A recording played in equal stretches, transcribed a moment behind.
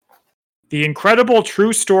the incredible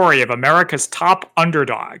true story of America's top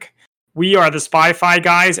underdog. We are the Spy-Fi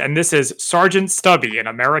guys, and this is Sgt Stubby, an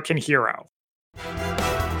American hero.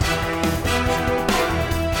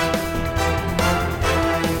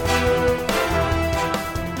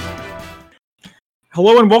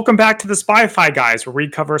 Hello and welcome back to the Spy-Fi guys, where we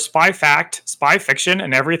cover spy fact, spy fiction,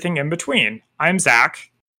 and everything in between. I'm Zach.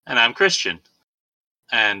 And I'm Christian.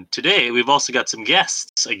 And today we've also got some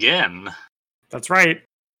guests again. That's right.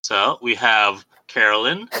 So we have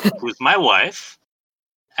Carolyn, who's my wife,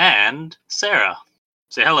 and Sarah.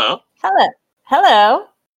 Say hello. Hello. Hello.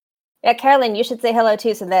 Yeah, Carolyn, you should say hello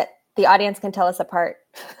too so that the audience can tell us apart.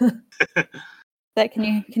 Can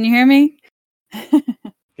you hear me?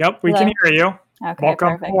 Yep, we can hear you. Okay, welcome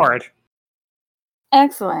perfect. aboard.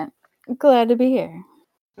 Excellent. Glad to be here.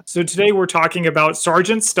 So today we're talking about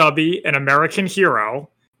Sgt Stubby, an American hero,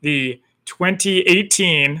 the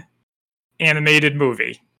 2018 animated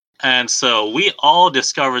movie. And so we all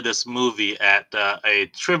discovered this movie at a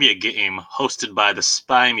trivia game hosted by the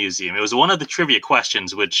Spy Museum. It was one of the trivia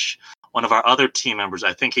questions, which one of our other team members,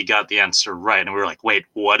 I think he got the answer right. And we were like, wait,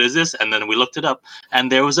 what is this? And then we looked it up,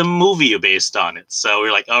 and there was a movie based on it. So we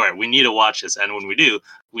were like, all right, we need to watch this. And when we do,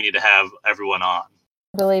 we need to have everyone on.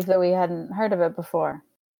 I believe that we hadn't heard of it before.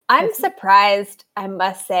 I'm surprised, I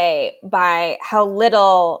must say, by how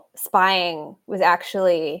little spying was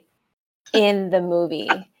actually in the movie.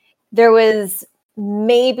 There was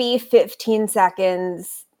maybe 15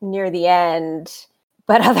 seconds near the end,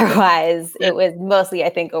 but otherwise it was mostly, I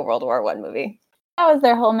think, a World War I movie. That was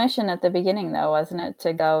their whole mission at the beginning, though, wasn't it?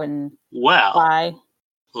 To go and spy.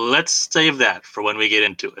 Let's save that for when we get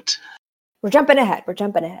into it. We're jumping ahead.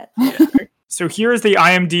 Yeah. So here's the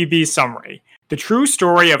IMDb summary. The true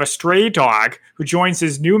story of a stray dog who joins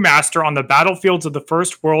his new master on the battlefields of the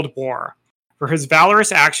First World War. For his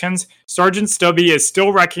valorous actions, Sgt Stubby is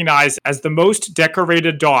still recognized as the most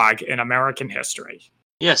decorated dog in American history.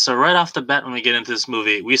 Yeah, so right off the bat when we get into this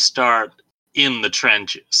movie, we start in the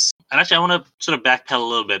trenches. And actually, I want to sort of backpedal a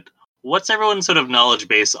little bit. What's everyone's sort of knowledge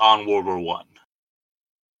base on World War I?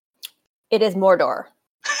 It is Mordor.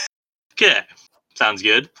 Okay, sounds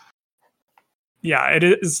good. Yeah, it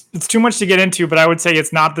is. It's too much to get into, but I would say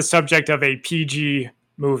it's not the subject of a PG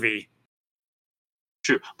movie.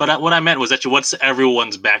 True, but what I meant was actually, what's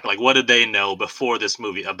everyone's back? Like, what did they know before this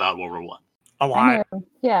movie about World War I? A lot.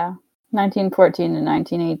 Yeah, 1914 to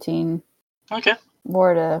 1918. Okay.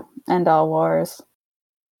 War to end all wars.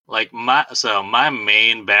 Like my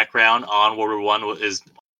main background on World War I is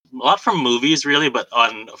a lot from movies, really, but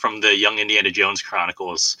from the Young Indiana Jones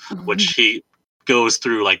Chronicles, which he goes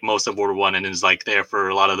through like most of World War I and is like there for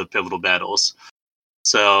a lot of the pivotal battles.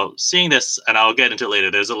 So seeing this, and I'll get into it later,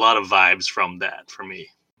 there's a lot of vibes from that for me.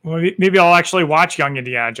 Well, maybe I'll actually watch Young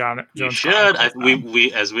Indiana Jones. You should.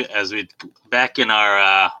 We as we back in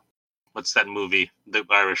our what's that movie? The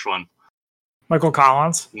Irish one. Michael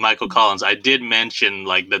Collins. I did mention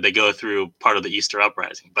like that they go through part of the Easter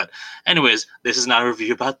Uprising, but anyways, this is not a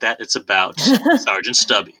review about that. It's about Sgt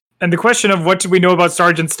Stubby. And the question of what did we know about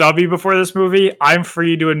Sgt Stubby before this movie, I'm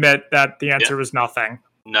free to admit that the answer was nothing.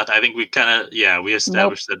 Nothing. I think we kind of, we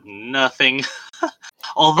established that nothing.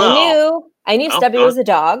 Although I knew Stubby was a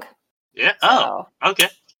dog. Yeah. So. Oh, okay.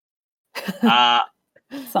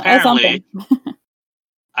 Apparently,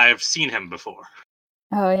 I've seen him before.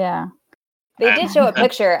 Oh yeah. They did show a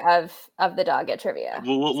picture of the dog at trivia.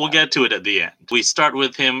 We'll get to it at the end. We start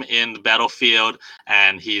with him in the battlefield,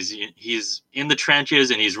 and he's in the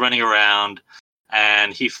trenches, and he's running around,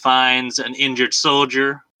 and he finds an injured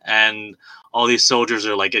soldier, and all these soldiers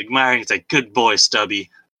are like admiring. It's like, good boy, Stubby.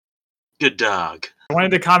 Good dog. I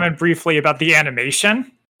wanted to comment briefly about the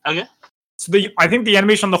animation. Okay. So I think the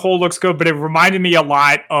animation on the whole looks good, but it reminded me a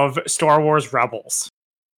lot of Star Wars Rebels.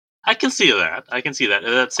 I can see that.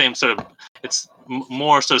 That same sort of, it's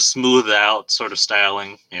more sort of smoothed out sort of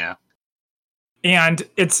styling. Yeah. And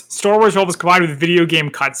it's Star Wars Rebels combined with video game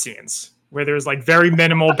cutscenes, where there's like very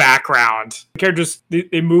minimal background. The characters,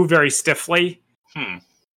 they move very stiffly.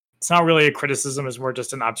 It's not really a criticism; it's more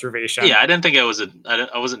just an observation. Yeah, I didn't think I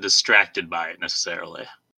wasn't distracted by it necessarily.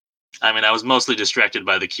 I mean, I was mostly distracted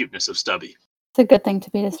by the cuteness of Stubby. It's a good thing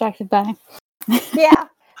to be distracted by. Yeah,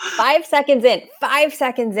 5 seconds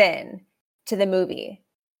in to the movie,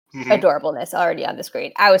 adorableness already on the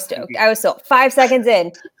screen. I was stoked. 5 seconds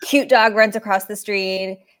in, cute dog runs across the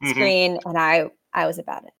screen, and I was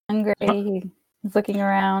about it. Hungry, he's looking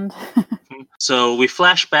around. So we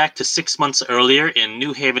flash back to 6 months earlier in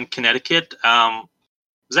New Haven, Connecticut.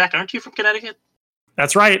 Zach, aren't you from Connecticut?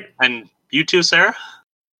 That's right. And you too, Sarah?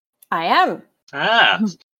 I am.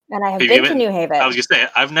 And I have been to New Haven. I was going to say,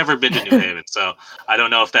 I've never been to New Haven, so I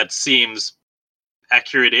don't know if that seems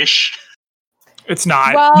accurate-ish. It's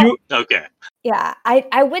not. Well, okay. Yeah,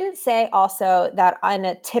 I wouldn't say also that on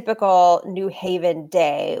a typical New Haven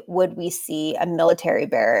day would we see a military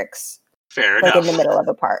barracks Fair enough. in the middle of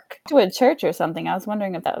a park. To a church or something. I was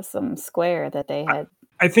wondering if that was some square that they had.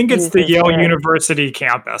 I think it's the Yale University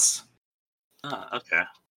campus. Oh, okay.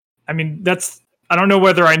 I mean, I don't know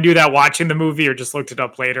whether I knew that watching the movie or just looked it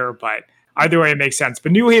up later, but either way it makes sense.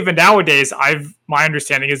 But New Haven nowadays, my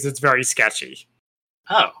understanding is it's very sketchy.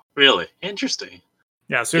 Oh, really? Interesting.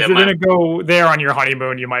 Yeah, so if you're going to go there on your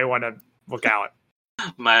honeymoon, you might want to look out.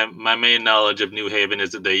 My main knowledge of New Haven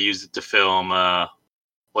is that they used it to film,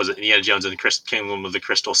 was it Indiana Jones and the Kingdom of the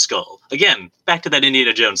Crystal Skull? Again, back to that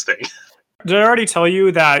Indiana Jones thing. Did I already tell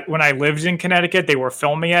you that when I lived in Connecticut, they were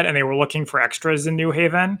filming it and they were looking for extras in New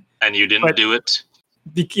Haven? And you didn't do it?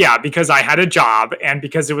 Yeah, because I had a job and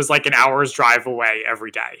because it was like an hour's drive away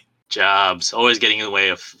every day. Jobs, always getting in the way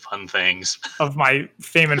of fun things. Of my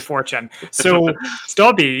fame and fortune. So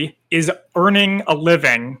Stubby is earning a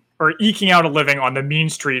living or eking out a living on the mean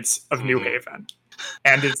streets of New Haven.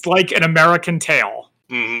 And it's like an American tale.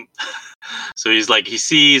 Mm-hmm. So he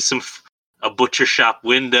sees a butcher shop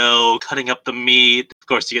window, cutting up the meat. Of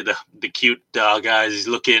course, you get the cute dog eyes. He's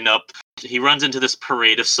looking up. He runs into this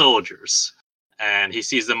parade of soldiers. And he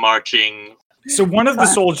sees them marching. So one of the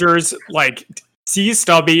soldiers, sees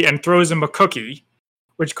Stubby and throws him a cookie,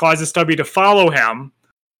 which causes Stubby to follow him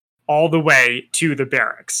all the way to the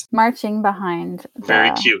barracks. Marching behind.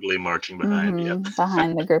 Very cutely marching behind,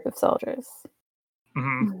 behind the group of soldiers.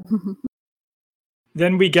 Mm-hmm.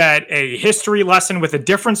 Then we get a history lesson with a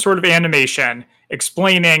different sort of animation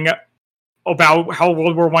explaining about how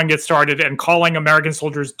World War I gets started and calling American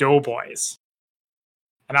soldiers doughboys.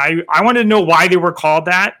 And I wanted to know why they were called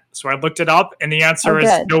that, so I looked it up, and the answer is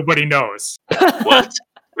nobody knows. What?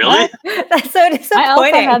 Really? That's so disappointing. I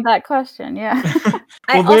also had that question, yeah.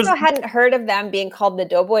 I also hadn't heard of them being called the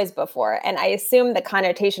doughboys before, and I assume the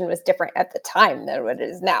connotation was different at the time than what it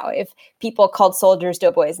is now. If people called soldiers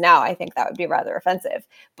doughboys now, I think that would be rather offensive.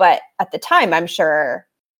 But at the time, I'm sure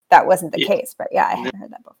that wasn't the case. But yeah, I hadn't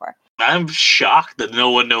heard that before. I'm shocked that no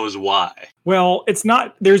one knows why. Well, it's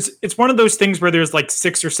not. It's one of those things where there's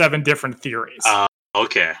 6 or 7 different theories.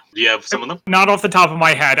 Okay. Do you have some of them? Not off the top of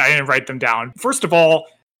my head. I didn't write them down. First of all,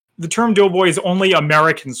 the term doughboy is only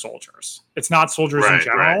American soldiers. It's not soldiers in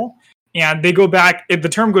general. Right. And they go back. The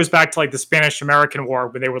term goes back to the Spanish-American War,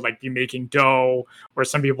 where they would be making dough. Where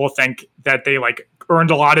some people think that they earned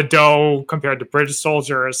a lot of dough compared to British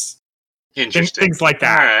soldiers. Interesting. Things like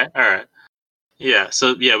that. All right. Yeah,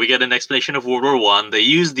 so we get an explanation of World War I. They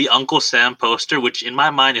use the Uncle Sam poster, which in my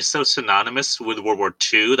mind is so synonymous with World War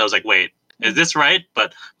II that I was like, wait, is this right?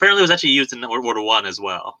 But apparently it was actually used in World War I as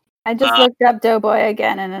well. I just looked up doughboy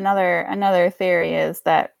again, and another theory is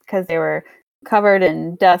that because they were covered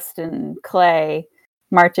in dust and clay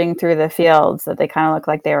marching through the fields, that they kind of look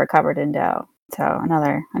like they were covered in dough. So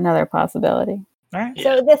another possibility. All right.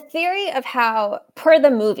 So the theory of how, per the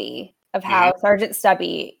movie, of how Sgt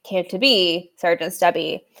Stubby came to be Sgt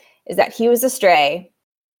Stubby is that he was a stray.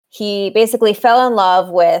 He basically fell in love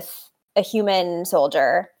with a human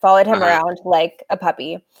soldier, followed him around like a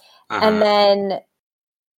puppy. And then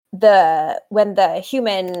when the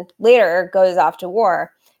human later goes off to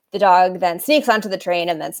war, the dog then sneaks onto the train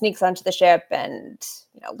and then sneaks onto the ship and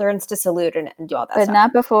learns to salute and do all that stuff. But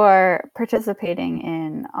not before participating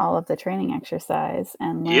in all of the training exercise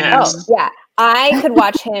and learn. Yes. Oh, yeah. I could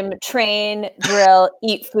watch him train, drill,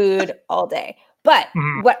 eat food all day. But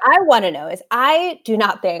what I want to know is I do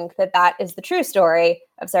not think that is the true story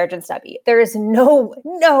of Sgt Stubby. There is no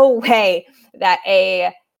way that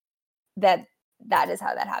that is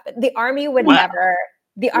how that happened. The army would never.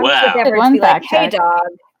 The army would never be like, "Hey, dog."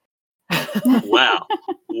 Wow.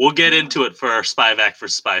 We'll get into it for our spy vac for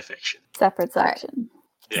spy fiction. Separate section.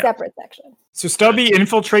 Yeah. Separate section. So Stubby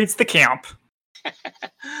infiltrates the camp.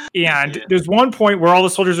 And there's one point where all the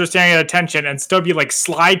soldiers are standing at attention and Stubby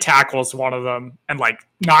slide tackles one of them and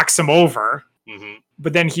knocks him over. Mm-hmm.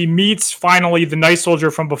 But then he meets finally the nice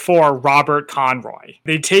soldier from before, Robert Conroy.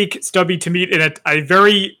 They take Stubby to meet in a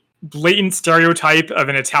very blatant stereotype of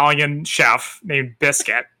an Italian chef named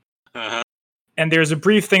Biscuit. And there's a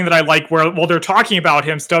brief thing that I like where while they're talking about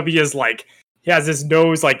him, Stubby is he has his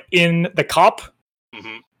nose in the cup.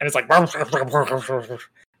 And it's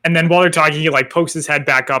and then while they're talking, he pokes his head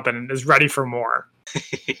back up and is ready for more.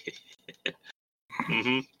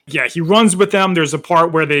 Yeah, he runs with them. There's a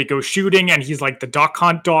part where they go shooting and he's the duck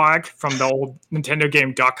hunt dog from the old Nintendo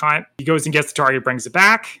game Duck Hunt. He goes and gets the target, brings it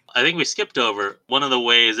back. I think we skipped over one of the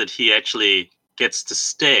ways that he actually gets to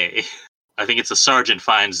stay, I think it's a sergeant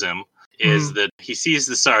finds him, is that he sees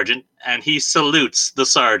the sergeant and he salutes the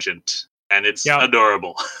sergeant. And it's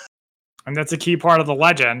adorable. And that's a key part of the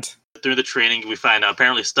legend. Through the training, we find out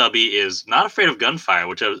apparently Stubby is not afraid of gunfire,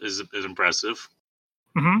 which is impressive.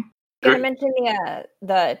 Mm-hmm. Did I mention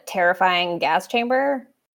the terrifying gas chamber?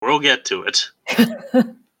 We'll get to it.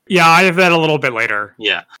 Yeah, I have that a little bit later.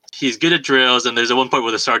 Yeah, he's good at drills, and there's at one point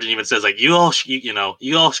where the sergeant even says, like, you all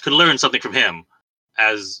could learn something from him,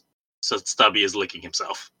 as Stubby is licking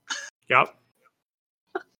himself. Yep.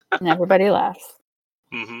 And everybody laughs.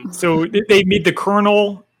 Mm-hmm. So they meet the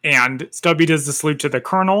colonel, and Stubby does the salute to the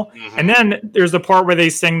colonel, and then there's the part where they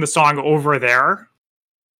sing the song Over There.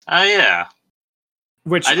 Oh, yeah.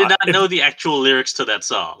 Which I did not know the actual lyrics to that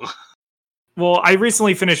song. Well, I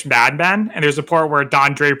recently finished Mad Men, and there's a part where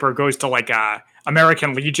Don Draper goes to like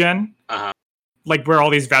American Legion, like where all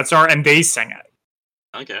these vets are, and they sing it.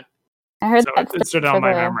 Okay. I heard So that it stood out in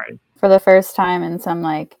my memory. For the first time in some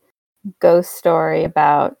like ghost story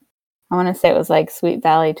about, I want to say it was like Sweet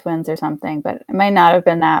Valley Twins or something, but it might not have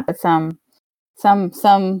been that, but some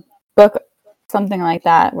book, something like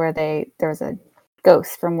that, where there was a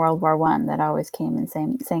ghost from World War I that always came and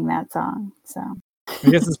sang that song. So I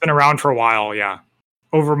guess it's been around for a while, yeah,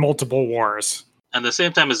 over multiple wars. And at the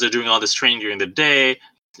same time as they're doing all this training during the day,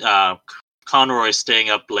 Conroy's staying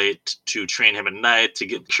up late to train him at night to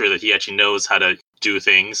get sure that he actually knows how to do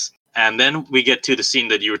things. And then we get to the scene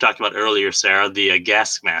that you were talking about earlier, Sarah, the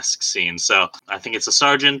gas mask scene. So I think it's a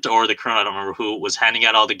sergeant or the colonel, I don't remember who, was handing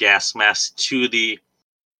out all the gas masks to the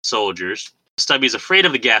soldiers. Stubby's afraid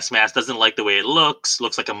of the gas mask, doesn't like the way it looks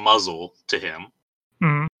like a muzzle to him.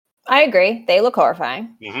 Mm-hmm. I agree. They look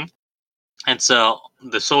horrifying. Mm-hmm. And so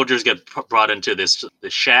the soldiers get brought into the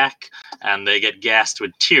shack, and they get gassed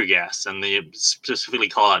with tear gas. And they specifically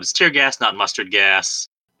call out it's tear gas, not mustard gas.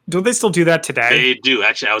 Do they still do that today? They do.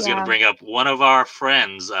 Actually, I was going to bring up one of our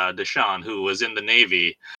friends, Deshaun, who was in the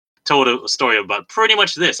Navy, told a story about pretty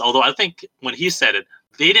much this. Although I think when he said it,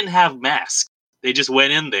 they didn't have masks. They just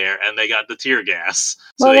went in there and they got the tear gas.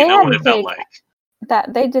 So they know what it felt like.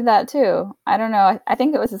 That they did that too. I don't know. I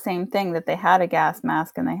think it was the same thing, that they had a gas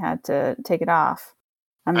mask and they had to take it off.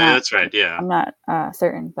 That's right. Yeah. I'm not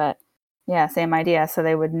certain, but yeah, same idea. So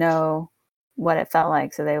they would know what it felt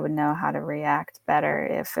like, so they would know how to react better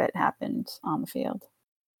if it happened on the field.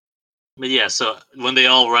 But yeah, so when they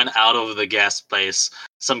all run out of the gas place,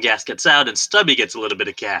 some gas gets out and Stubby gets a little bit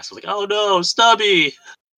of gas. Like, oh no, Stubby!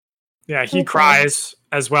 Yeah, he cries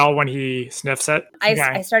as well when he sniffs it.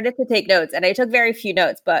 I started to take notes, and I took very few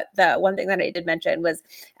notes, but the one thing that I did mention was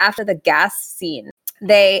after the gas scene,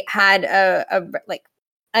 they had a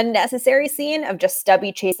unnecessary scene of just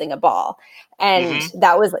Stubby chasing a ball, and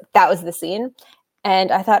that was the scene.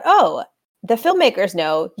 And I thought, oh, the filmmakers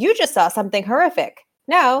know you just saw something horrific.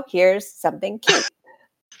 Now here's something cute.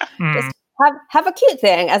 Just have a cute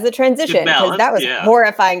thing as a transition, because that was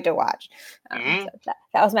horrifying to watch. So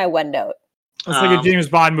that was my one note. It's like a James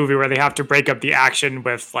Bond movie where they have to break up the action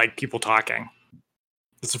with like people talking.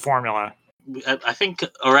 It's a formula. I think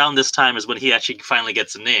around this time is when he actually finally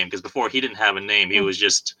gets a name, because before he didn't have a name. He was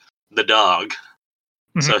just the dog.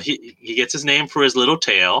 Mm-hmm. So he gets his name for his little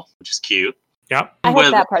tail, which is cute. Yep. I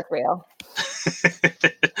hope that part's real.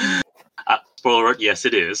 Spoiler alert, yes,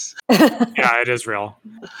 it is. Yeah, it is real.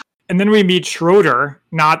 And then we meet Schroeder,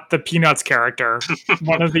 not the Peanuts character,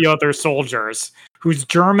 one of the other soldiers, who's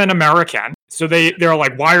German-American. So they're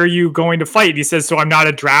like, why are you going to fight? He says, so I'm not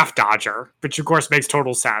a draft dodger, which of course makes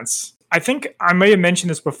total sense. I think I may have mentioned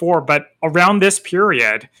this before, but around this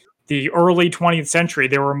period, the early 20th century,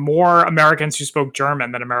 there were more Americans who spoke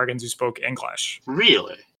German than Americans who spoke English.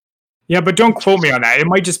 Really? Yeah, but don't quote me on that. It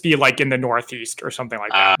might just be like in the Northeast or something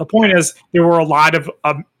like that. The point is, there were a lot of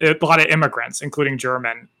immigrants, including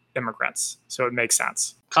German immigrants. So it makes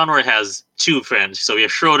sense. Conroy has two friends. So we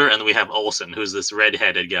have Schroeder and we have Olsen, who's this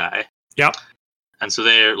red-headed guy. Yep. And so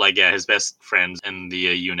they're like, his best friends in the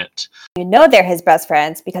unit. You know they're his best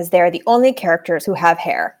friends because they're the only characters who have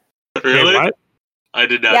hair. Really? Wait, what? I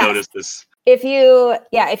did not notice this. If you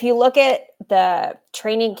look at the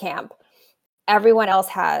training camp, everyone else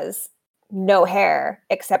has no hair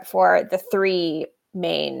except for the three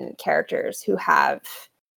main characters who have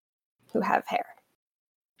hair.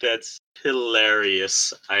 That's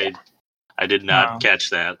hilarious. I did not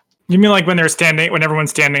catch that. You mean like when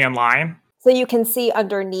everyone's standing in line? So you can see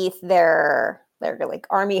underneath their like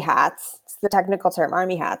army hats. It's the technical term,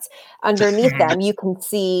 army hats. Underneath them, you can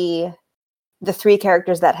see the three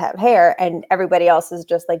characters that have hair, and everybody else is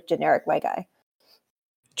just like generic white guy.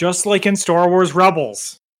 Just like in Star Wars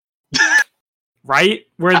Rebels. Right?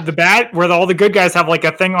 Where all the good guys have like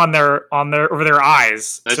a thing on their over their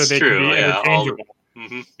eyes. That's so they true. can be interchangeable.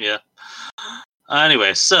 Yeah.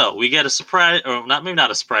 Anyway, so we get a surprise, or maybe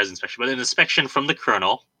not a surprise inspection, but an inspection from the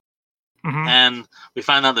colonel. Mhm. And we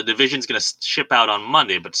find out the division's going to ship out on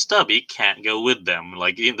Monday, but Stubby can't go with them.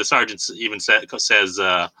 Like the sergeant even says,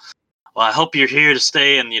 "Well, I hope you're here to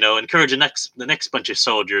stay and encourage the next bunch of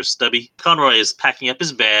soldiers." Stubby Conroy is packing up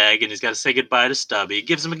his bag and he's got to say goodbye to Stubby. He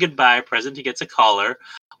gives him a goodbye present. He gets a collar,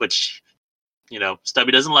 which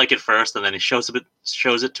Stubby doesn't like at first, and then he shows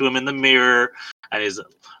it to him in the mirror, and he's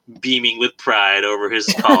beaming with pride over his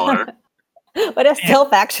collar. What a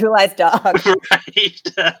self-actualized dog. Right.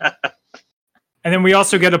 And then we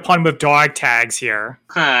also get a pun with dog tags here.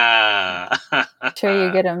 Sure,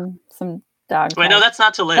 you get him some dog. Wait, no, that's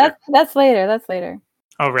not till later. That's later. That's later.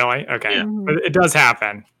 Oh, really? Okay. Yeah. But it does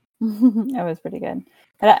happen. That was pretty good.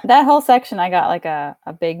 But that whole section, I got like a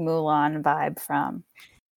big Mulan vibe from,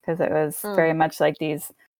 because it was very much like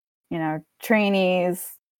these,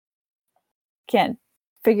 trainees can't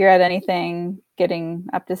figure out anything, getting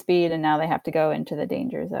up to speed, and now they have to go into the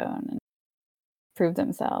danger zone and prove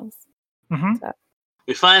themselves. Mm-hmm. So.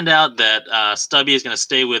 We find out that Stubby is going to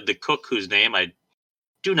stay with the cook, whose name I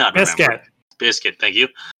do not remember. Biscuit, thank you.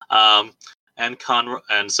 And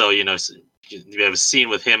so we have a scene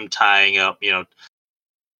with him tying up,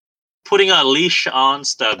 putting a leash on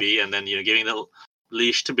Stubby, and then giving the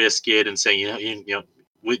leash to Biscuit, and saying,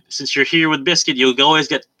 since you're here with Biscuit, you'll always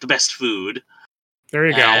get the best food. There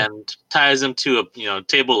you go. And ties him to a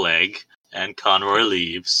table leg, and Conroy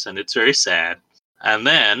leaves, and it's very sad. And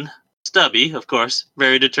then Stubby, of course,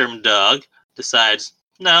 very determined dog, decides,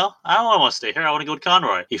 no, I don't want to stay here. I want to go with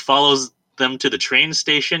Conroy. He follows them to the train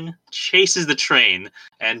station, chases the train,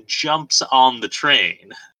 and jumps on the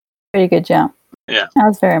train. Pretty good jump. Yeah. I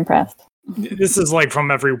was very impressed. This is like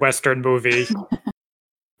from every Western movie,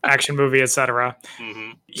 action movie, etc.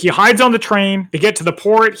 Mm-hmm. He hides on the train. They get to the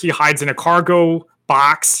port. He hides in a cargo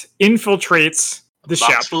box, infiltrates the ship.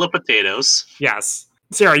 Box full of potatoes. Yes.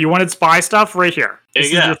 Sarah, you wanted spy stuff? Right here. This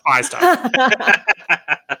is your spy stuff.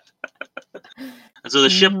 And so the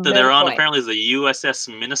ship that they're on apparently is the USS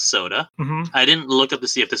Minnesota. Mm-hmm. I didn't look up to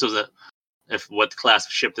see if this was what class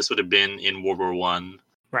of ship this would have been in World War One.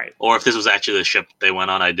 Right. Or if this was actually the ship they went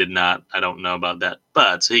on. I don't know about that.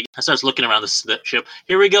 But so he starts looking around the ship.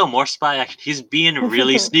 Here we go, more spy action. He's being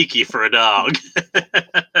really sneaky for a dog.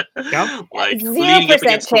 Yep. Like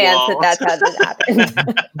 0% chance that's how this happened.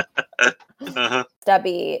 Uh-huh.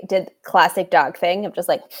 Stubby did the classic dog thing of just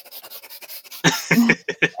like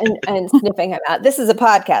and sniffing him out. This is a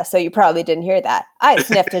podcast, so you probably didn't hear that. I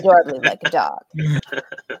sniffed adorably like a dog.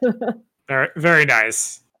 Very, very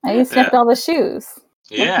nice. You sniffed all the shoes.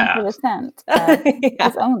 Yeah. For the scent of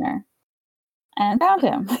his owner. And found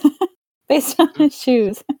him. Based on his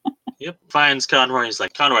shoes. Yep. Finds Conroy. He's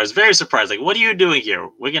like, Conroy is very surprised. Like, what are you doing here?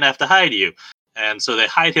 We're going to have to hide you. And so they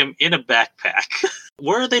hide him in a backpack.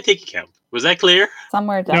 Where are they taking him? Was that clear?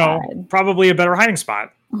 Somewhere to hide. Probably a better hiding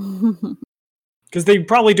spot. Because they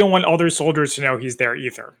probably don't want other soldiers to know he's there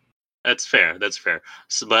either. That's fair.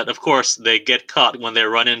 So, but of course, they get caught when they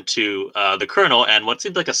run into the colonel and what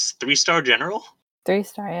seems like a 3-star general.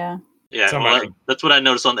 3-star, yeah. Yeah, well, that's what I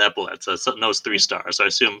noticed on the epaulets. So it knows 3 stars. So I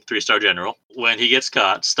assume 3-star general. When he gets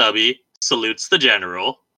caught, Stubby salutes the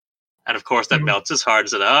general. And of course, that melts his heart and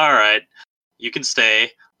said, all right, you can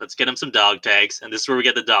stay. Let's get him some dog tags. And this is where we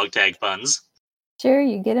get the dog tag puns. Sure,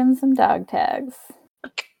 you get him some dog tags.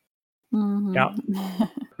 Mm-hmm. Yeah.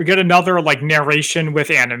 We get another narration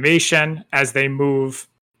with animation as they move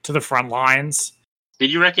to the front lines.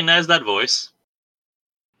 Did you recognize that voice?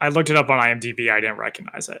 I looked it up on IMDb. I didn't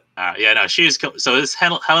recognize it. Yeah, no, so it's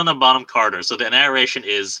Helena Bonham Carter. So the narration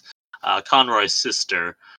is Conroy's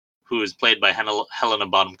sister, who is played by Helena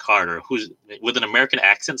Bonham Carter, who's with an American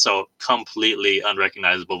accent, so completely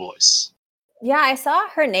unrecognizable voice. Yeah, I saw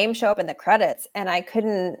her name show up in the credits, and I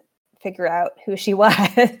couldn't figure out who she was.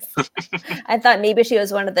 I thought maybe she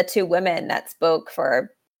was one of the 2 women that spoke for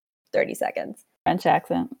 30 seconds. French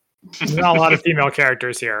accent. There's not a lot of female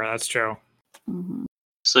characters here. That's true. Mm-hmm.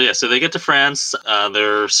 So they get to France.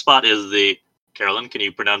 Their spot is the Carolyn. Can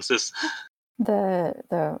you pronounce this?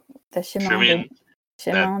 The Chemin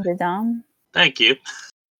des Dames. Thank you.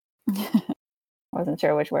 Wasn't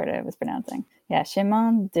sure which word I was pronouncing. Yeah,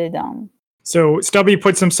 Chemin des Dames. So Stubby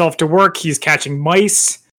puts himself to work. He's catching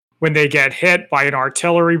mice. When they get hit by an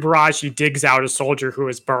artillery barrage, he digs out a soldier who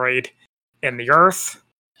is buried in the earth.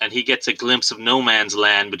 And he gets a glimpse of no man's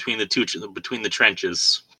land between the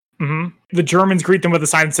trenches. Mm-hmm. The Germans greet them with a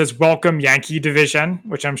sign that says, "Welcome, Yankee Division,"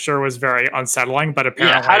 which I'm sure was very unsettling, but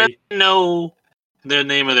apparently... Yeah, how did they know the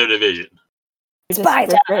name of their division? Just Spy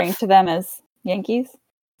referring stuff. to them as Yankees.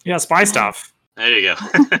 Yeah, spy stuff. There you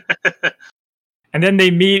go. And then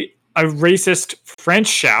they meet a racist French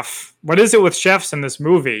chef. What is it with chefs in this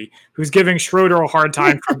movie? Who's giving Schroeder a hard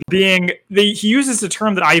time for being? He uses a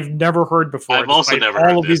term that I've never heard before. I've also despite never all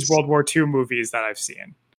heard of these this. World War II movies that I've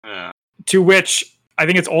seen. Yeah. To which I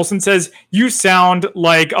think it's Olsen says, "You sound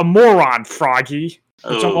like a moron, Froggy."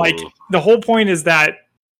 Which I'm like, the whole point is that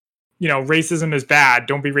racism is bad.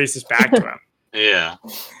 Don't be racist back to him. Yeah.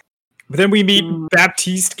 But then we meet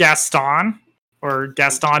Baptiste Gaston. Or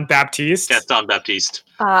Gaston Baptiste. Gaston Baptiste.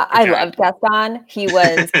 I loved Gaston. He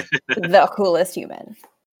was the coolest human.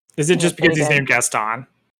 Is it just because he's named Gaston?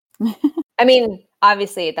 I mean,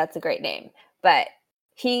 obviously that's a great name, but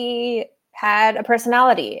he had a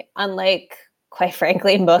personality, unlike, quite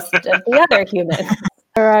frankly, most of the other humans.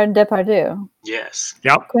 Gerard Depardieu. Yes.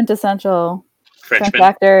 Yep. Quintessential French Frenchman.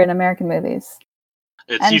 actor in American movies.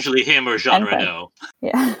 It's usually him or Jean Reno.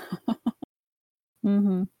 Yeah.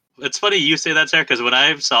 Mm-hmm. It's funny you say that, Sarah, because when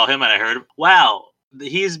I saw him and I heard, wow,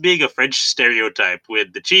 he's being a French stereotype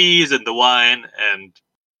with the cheese and the wine, and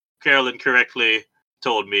Carolyn correctly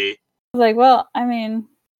told me. I was like, well, I mean,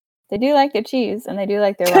 they do like their cheese and they do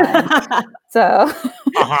like their wine. So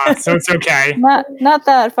so it's okay. Not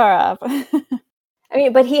that far off. I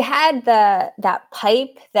mean, but he had that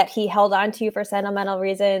pipe that he held on to for sentimental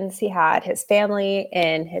reasons. He had his family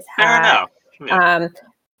in his hat. Fair enough. Yeah.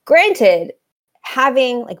 Granted,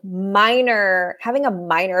 having a minor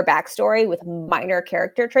backstory with minor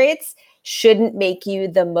character traits shouldn't make you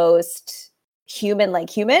the most human.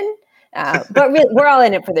 But we're all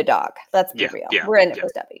in it for the dog. Let's be real. We're in it for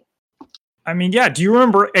Stubby. I mean, yeah. Do you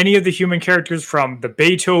remember any of the human characters from the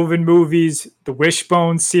Beethoven movies, the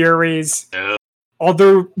Wishbone series? No.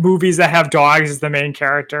 Other movies that have dogs as the main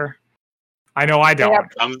character? I know I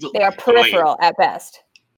don't. They are peripheral at best.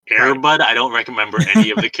 Airbud, I don't remember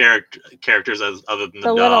any of the characters other than the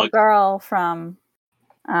dog. Little girl from,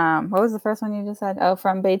 what was the first one you just said? Oh,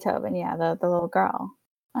 from Beethoven. Yeah, the little girl.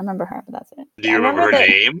 I remember her, but that's it. Do you remember her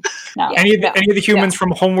name? No. Any of the humans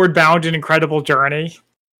from Homeward Bound and Incredible Journey?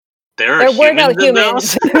 There were no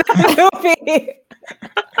humans.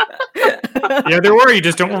 Yeah, there were. You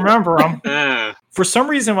just don't remember them. For some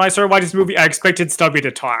reason, when I started watching this movie, I expected Stubby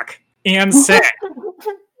to talk and sing.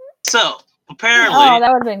 So apparently,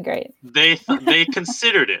 that would have been great. They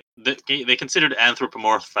considered it. They considered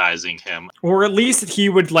anthropomorphizing him, or at least he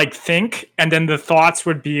would think, and then the thoughts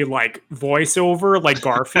would be like voiceover, like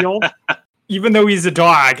Garfield. Even though he's a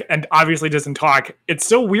dog and obviously doesn't talk, it's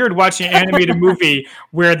so weird watching an animated movie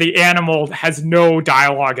where the animal has no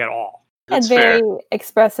dialogue at all. That's and very fair.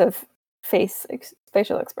 Expressive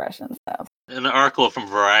facial expressions. So. In an article from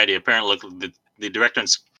Variety, apparently the director and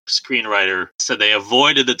screenwriter said they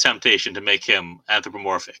avoided the temptation to make him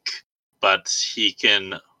anthropomorphic, but he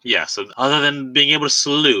can. Yeah, so other than being able to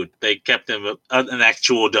salute, they kept him an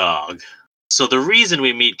actual dog. So the reason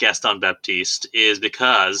we meet Gaston Baptiste is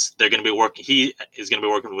because they're going to be working. He is going to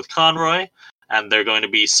be working with Conroy, and they're going to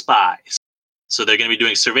be spies. So they're going to be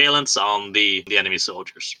doing surveillance on the enemy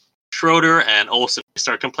soldiers. Schroeder and Olsen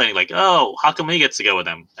start complaining, like, "Oh, how come he gets to go with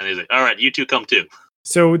them?" And he's like, "All right, you two come too."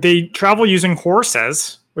 So they travel using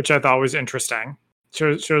horses, which I thought was interesting.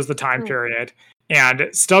 Shows the time period. And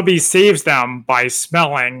Stubby saves them by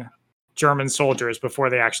smelling German soldiers before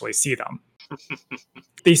they actually see them.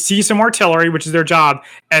 They see some artillery, which is their job,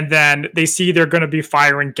 and then they see they're going to be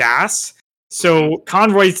firing gas. So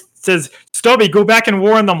Conroy says, "Stubby, go back and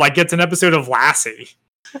warn them," like it's an episode of Lassie.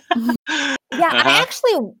 Yeah,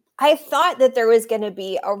 I thought that there was going to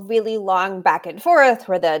be a really long back and forth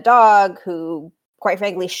where the dog, who quite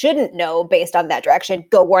frankly shouldn't know based on that direction,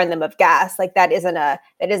 go warn them of gas. Like that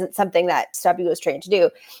isn't something that Stubby was trained to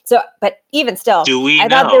do. So, but even still, I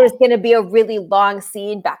thought there was going to be a really long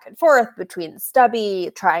scene back and forth between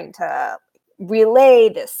Stubby trying to relay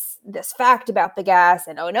this fact about the gas,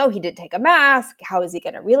 and oh no, he didn't take a mask. How is he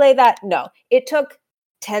going to relay that? No, it took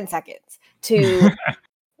 10 seconds to.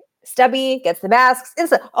 Stubby gets the masks.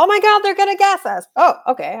 Instant. Oh my God, they're going to gas us. Oh,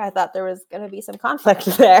 okay. I thought there was going to be some conflict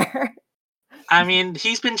there. I mean,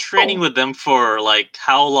 he's been training with them for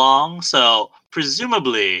how long? So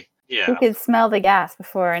presumably, yeah. He could smell the gas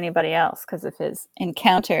before anybody else because of his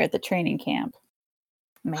encounter at the training camp.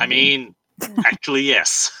 Maybe. I mean, actually,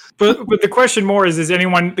 yes. But the question more is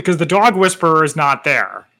anyone, because the dog whisperer is not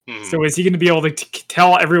there. So is he going to be able to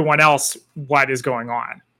tell everyone else what is going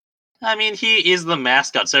on? I mean, he is the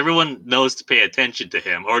mascot, so everyone knows to pay attention to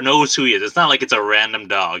him or knows who he is. It's not like it's a random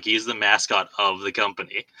dog. He's the mascot of the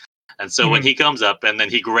company. And so when he comes up and then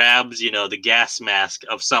he grabs, the gas mask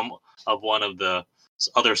of one of the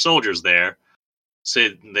other soldiers there, So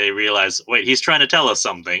they realize, wait, he's trying to tell us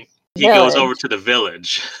something. He Village. goes over to the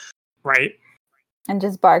village. Right. And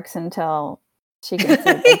just barks until she can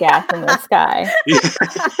see the gas in the sky.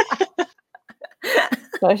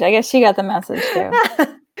 So I guess she got the message too.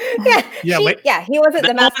 He wasn't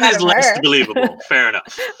the That mascot one is of less her. believable. Fair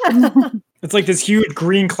enough. It's like this huge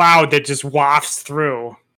green cloud that just wafts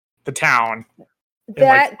through the town in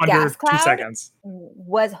That like under gas cloud 2 seconds.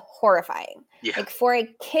 was horrifying. Yeah. Like for a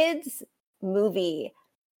kids movie,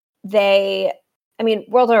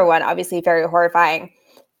 World War I obviously very horrifying,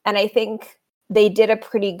 and I think they did a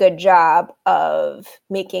pretty good job of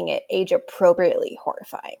making it age appropriately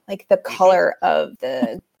horrifying. Like the color of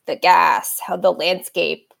the gas, how the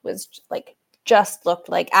landscape was just looked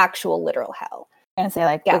like actual literal hell. I'm gonna say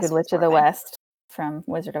like Gas Wicked was Witch of the horrifying. West from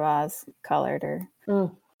Wizard of Oz, colored or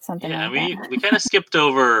something Yeah, like that. we kind of skipped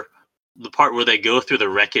over the part where they go through the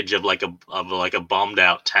wreckage of like a bombed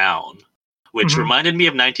out town, which reminded me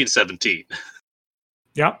of 1917.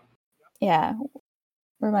 Yep. Yeah,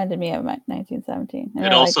 reminded me of 1917.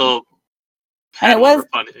 It also and had it was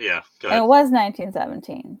fun. Yeah, go and ahead. it was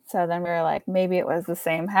 1917. So then we were like, maybe it was the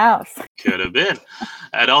same house. Could have been.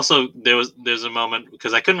 And also there's a moment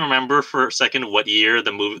because I couldn't remember for a second what year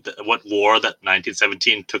what war that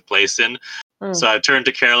 1917 took place in. So I turned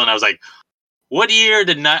to Carolyn. I was like, "What year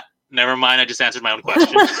did not?" Never mind. I just answered my own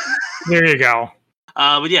question. There you go.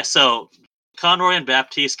 But yeah, so Conroy and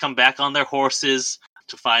Baptiste come back on their horses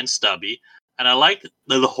to find Stubby, and I like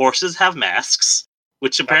that the horses have masks,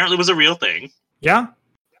 which apparently was a real thing. Yeah.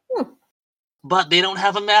 But they don't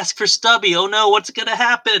have a mask for Stubby. Oh no, what's gonna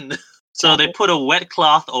happen? So they put a wet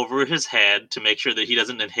cloth over his head to make sure that he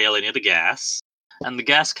doesn't inhale any of the gas. And the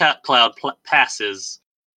gas cloud passes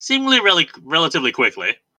seemingly relatively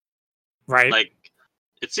quickly. Right. Like,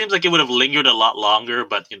 it seems like it would have lingered a lot longer,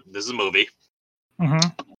 but this is a movie.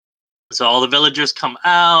 So all the villagers come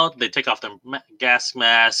out, they take off their gas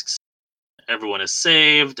masks, everyone is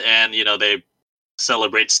saved, and, they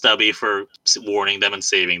celebrate Stubby for warning them and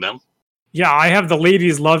saving them. Yeah, I have the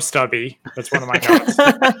ladies love Stubby. That's one of my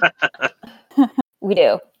notes. We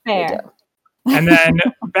do. Fair. We do. And then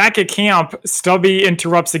back at camp, Stubby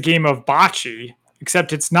interrupts a game of bocce,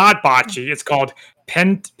 except it's not bocce. It's called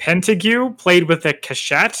Pentague, played with a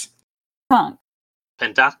cachette. Punk.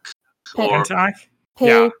 Pentak? Or Pentak?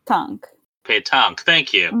 Pétanque. Pétanque,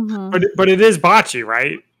 thank you. But it is bocce,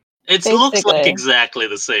 right? It looks like Basically. exactly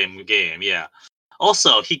the same game, yeah.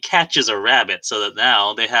 Also, he catches a rabbit so that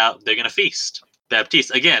now they're gonna feast.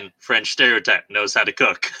 Baptiste, again, French stereotype, knows how to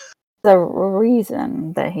cook. The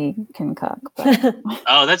reason that he can cook. But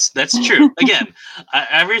Oh, that's true. Again,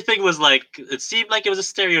 everything was like, it seemed like it was a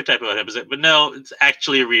stereotype about him, but no, it's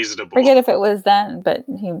actually reasonable. forget if it was then, but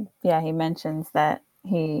he mentions that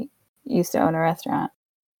he used to own a restaurant.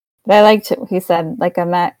 But I liked it. He said, like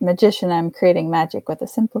a magician, I'm creating magic with a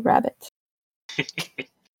simple rabbit.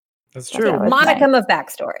 That's true. That was Monicum of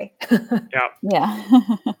backstory. Yeah.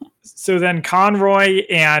 So then Conroy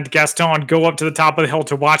and Gaston go up to the top of the hill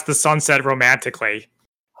to watch the sunset romantically.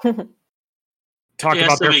 Talk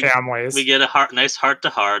about so their families. We get a nice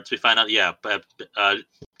heart-to-heart. We find out,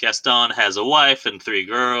 Gaston has a wife and 3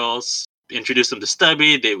 girls. Introduce them to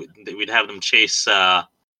Stubby. We'd have them chase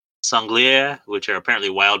sanglier, which are apparently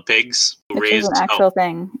wild pigs. Which is an actual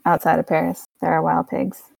thing outside of Paris. There are wild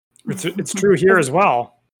pigs. It's true here as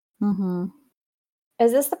well. Mm-hmm.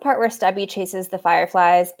 Is this the part where Stubby chases the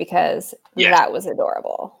fireflies? Because that was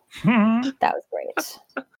adorable. That was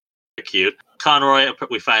great. Cute. Conroy,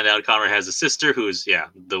 we find out Conroy has a sister who's,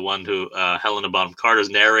 the one who Helena Bonham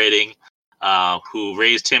Carter's narrating, who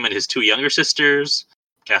raised him and his 2 younger sisters.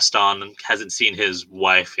 Gaston hasn't seen his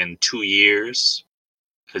wife in 2 years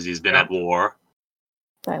because he's been at war.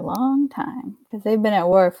 It's a long time because they've been at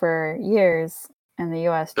war for years, and the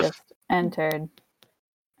U.S. just entered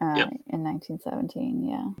in 1917.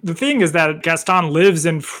 Yeah. The thing is that Gaston lives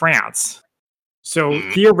in France. So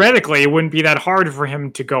theoretically, it wouldn't be that hard for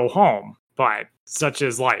him to go home, but such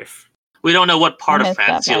is life. We don't know what part I of missed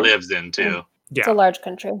France that he part. lives in, too. It's Yeah. a large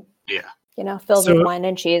country. Yeah. Filled with wine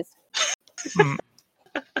and cheese.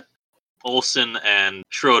 Olsen and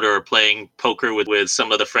Schroeder are playing poker with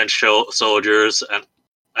some of the French soldiers, and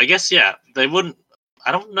I guess they wouldn't.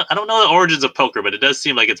 I don't know the origins of poker, but it does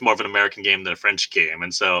seem like it's more of an American game than a French game,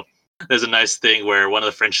 and so there's a nice thing where one of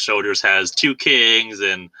the French soldiers has 2 kings,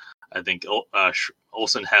 and I think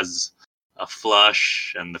Olsen has a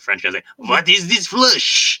flush, and the French guy's like, "What is this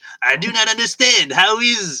flush? I do not understand. How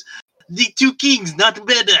is the 2 kings not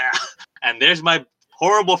better?" And there's my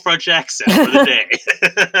horrible French accent for the day.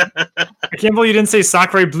 I can't believe you didn't say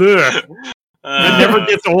Sacre Bleu. It never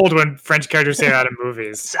gets old when French characters say that in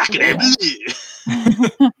movies. Sacre bleu.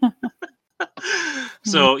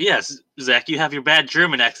 So, yes, Zach, you have your bad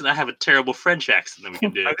German accent. I have a terrible French accent that we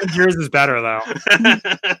can do. I think yours is better, though.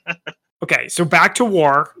 Okay, so back to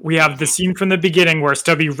war. We have the scene from the beginning where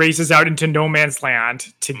Stubby races out into no man's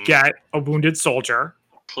land to get a wounded soldier.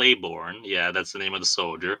 Claiborne, yeah, that's the name of the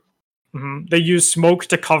soldier. They use smoke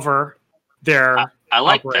to cover their I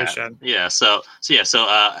like operation. that. Yeah, so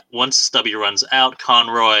once Stubby runs out,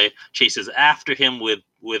 Conroy chases after him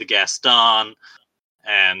with Gaston.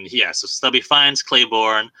 And so Stubby finds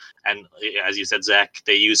Claiborne, and as you said, Zach,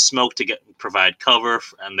 they use smoke to provide cover,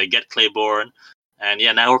 and they get Claiborne. And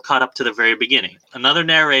now we're caught up to the very beginning. Another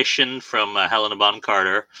narration from Helena Bonham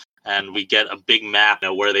Carter, and we get a big map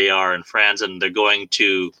of where they are in France, and they're going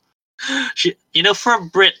to. For a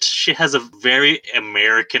Brit, she has a very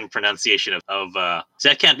American pronunciation of. See,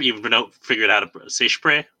 I can't even figure out how to say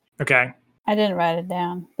spray. Okay. I didn't write it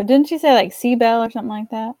down, but didn't she say like Seabell or something like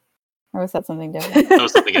that? Or was that something different? That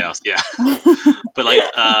was something else, yeah. But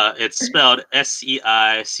it's spelled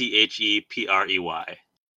Seicheprey.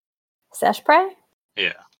 Seshprey?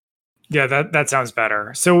 Yeah. Yeah, that sounds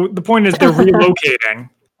better. So the point is they're relocating,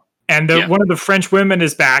 and one of the French women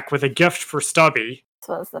is back with a gift for Stubby. This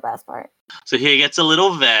was the best part. So he gets a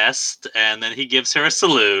little vest, and then he gives her a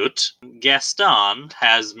salute. Gaston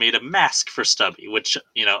has made a mask for Stubby, which,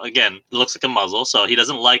 again, looks like a muzzle, so he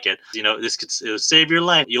doesn't like it. It'll save your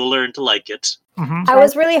life. You'll learn to like it. I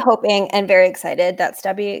was really hoping and very excited that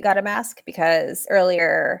Stubby got a mask, because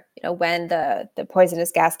earlier, when the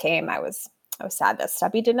poisonous gas came, I was sad that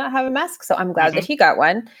Stubby did not have a mask, so I'm glad that he got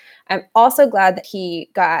one. I'm also glad that he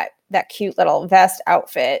got that cute little vest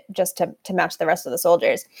outfit just to match the rest of the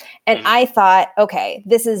soldiers. And I thought, okay,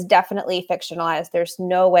 this is definitely fictionalized. There's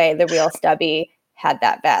no way the real Stubby had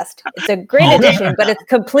that vest. It's a great addition, but it's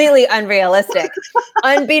completely unrealistic.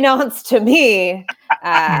 Unbeknownst to me,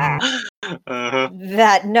 that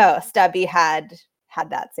no, Stubby had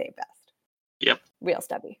that same vest. Yep. Real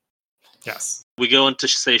Stubby. Yes. We go into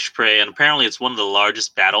Seicheprey, and apparently it's one of the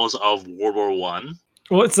largest battles of World War I.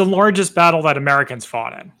 Well, it's the largest battle that Americans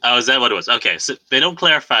fought in. Oh, is that what it was? Okay, so they don't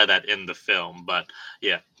clarify that in the film, but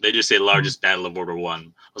yeah, they just say largest battle of World War I.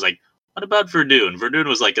 I was like, what about Verdun? Verdun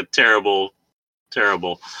was like a terrible.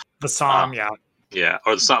 The Somme, yeah,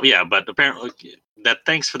 or the Somme, yeah. But apparently,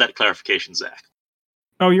 thanks for that clarification, Zach.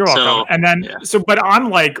 Oh, you're welcome. So, and then, but I'm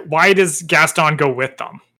like, why does Gaston go with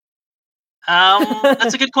them?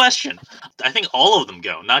 That's a good question. I think all of them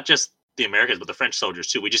go, not just the Americans, but the French soldiers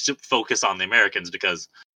too. We just focus on the Americans because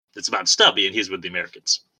it's about Stubby and he's with the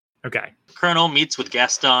Americans. Okay. Colonel meets with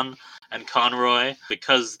Gaston and Conroy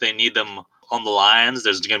because they need them on the lines.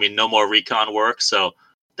 There's going to be no more recon work, so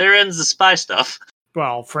there ends the spy stuff.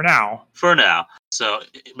 Well, for now. So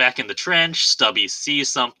back in the trench, Stubby sees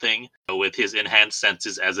something with his enhanced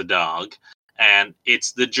senses as a dog, and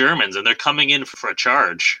it's the Germans, and they're coming in for a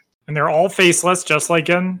charge. And they're all faceless, just like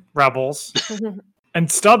in Rebels. And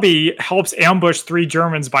Stubby helps ambush 3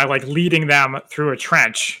 Germans by leading them through a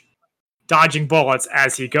trench, dodging bullets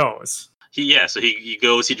as he goes. So he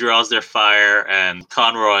goes, he draws their fire, and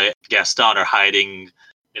Conroy, Gaston are hiding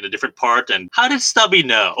in a different part. And how did Stubby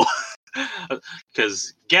know?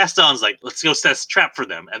 Because Gaston's like, let's go set a trap for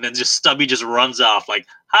them. And then Stubby just runs off. Like,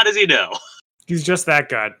 how does he know? He's just that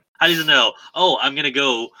good. How does he know? Oh, I'm going to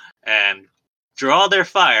go and draw their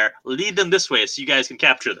fire, lead them this way so you guys can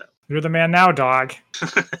capture them. You're the man now, dog.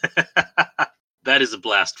 That is a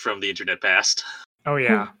blast from the internet past. Oh,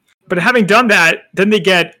 yeah. But having done that, then they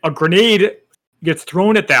get a grenade gets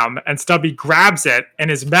thrown at them, and Stubby grabs it in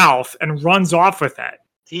his mouth and runs off with it.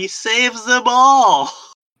 He saves them all!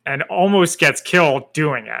 And almost gets killed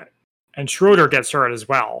doing it. And Schroeder gets hurt as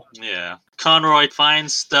well. Yeah. Conroy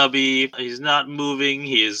finds Stubby. He's not moving.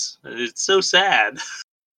 It's so sad.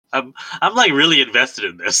 I'm really invested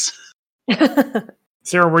in this.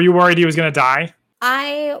 Sarah, were you worried he was going to die?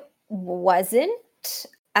 I wasn't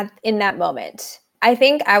in that moment. I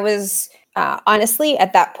think I was honestly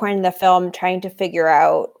at that point in the film trying to figure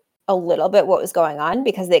out a little bit what was going on,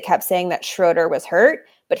 because they kept saying that Schroeder was hurt,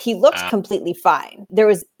 but he looked completely fine. There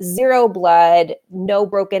was 0 blood, no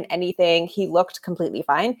broken anything. He looked completely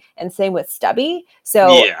fine. And same with Stubby.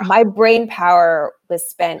 So my brain power was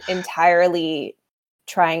spent entirely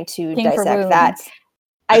trying to dissect that.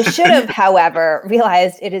 I should have, however,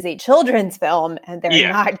 realized it is a children's film and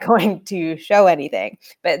they're not going to show anything.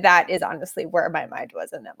 But that is honestly where my mind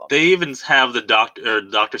was in that moment. They even have the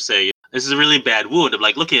doctor say, this is a really bad wound. I'm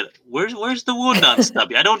like, look at it. Where's the wound on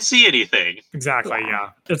Stubby? I don't see anything. Exactly, yeah.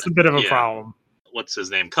 It's a bit of a problem. What's his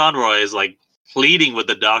name? Conroy is pleading with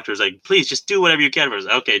the doctors, please just do whatever you can for us.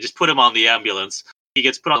 Okay, just put him on the ambulance. He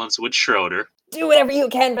gets put on with Schroeder. Do whatever you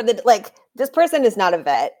can for this person is not a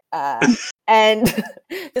vet. And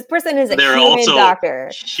this person is a There are human also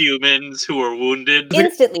doctor. humans who are wounded.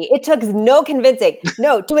 Instantly. It took no convincing.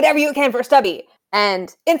 No, do whatever you can for Stubby.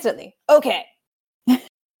 And instantly, okay.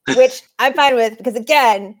 Which I'm fine with because,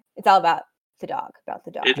 again, it's all about the dog.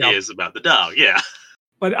 It is about the dog, yeah.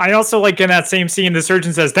 But I also like in that same scene, the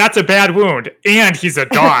surgeon says, "That's a bad wound, and he's a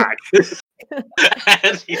dog."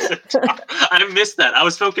 And he's a dog. I missed that. I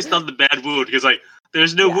was focused on the bad wound because, like,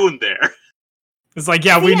 there's no wound there. It's like,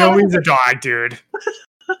 yeah, we know he's a dog, dude.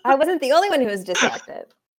 I wasn't the only one who was distracted.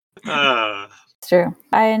 It's true.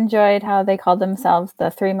 I enjoyed how they called themselves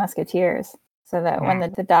the Three Musketeers. So that when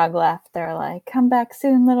the dog left, they're like, "Come back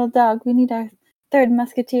soon, little dog. We need our third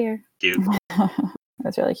musketeer." Cute.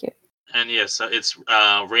 That's really cute. And yes, so it's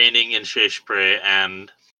raining in Sheshpre, and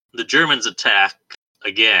the Germans attack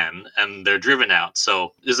again, and they're driven out.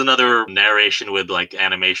 So there's another narration with like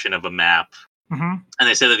animation of a map. Mm-hmm. And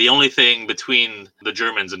they say that the only thing between the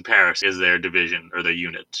Germans and Paris is their division or their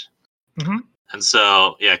unit. Mm-hmm. And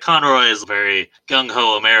so, yeah, Conroy is very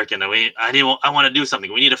gung-ho American. And I want to do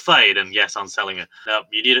something. We need to fight. And Gaston's telling me, no,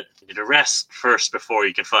 you need to rest first before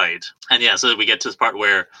you can fight. And yeah, so we get to the part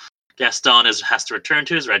where Gaston has to return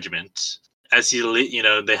to his regiment. As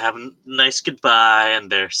they have a nice goodbye, and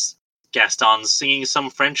there's Gaston singing some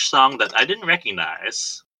French song that I didn't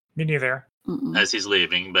recognize. Me neither. As he's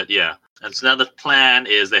leaving, but yeah. And so now the plan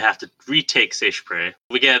is they have to retake Seicheprey.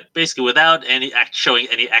 We get, basically, without showing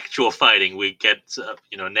any actual fighting, we get,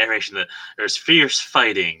 narration that there's fierce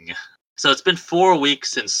fighting. So it's been 4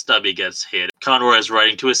 weeks since Stubby gets hit. Conroy is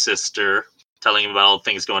writing to his sister, telling him about all the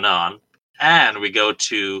things going on. And we go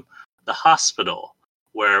to the hospital,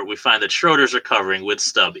 where we find that Schroeder's recovering with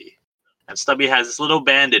Stubby. And Stubby has this little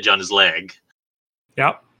bandage on his leg.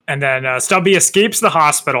 Yep. And then Stubby escapes the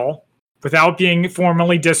hospital without being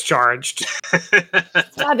formally discharged.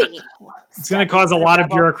 Stubby. It's going to cause a lot of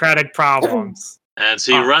bureaucratic problems. And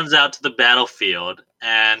so he runs out to the battlefield,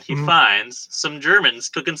 and he finds some Germans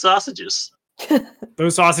cooking sausages.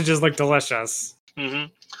 Those sausages look delicious. Mm-hmm.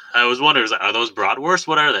 I was wondering, are those bratwurst?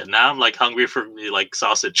 What are they? Now I'm like hungry for like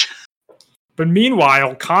sausage. But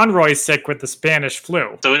meanwhile, Conroy's sick with the Spanish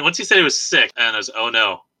flu. So once he said he was sick, and I was, oh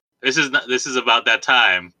no, this is about that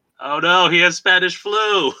time. Oh no, he has Spanish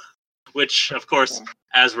flu. Which, of course,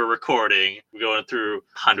 as we're recording, we're going through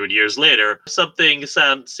 100 years later, something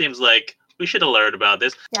seems like we should have learned about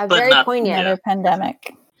this. Yeah, but very poignant. Another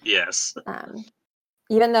pandemic. Yes.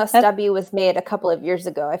 Even though Stubby was made a couple of years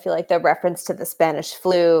ago, I feel like the reference to the Spanish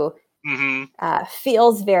flu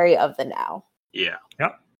feels very of the now. Yeah.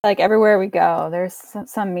 Yep. Like everywhere we go, there's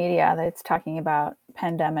some media that's talking about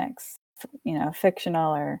pandemics,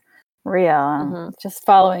 fictional or real, just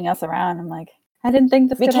following us around. I'm like, I didn't think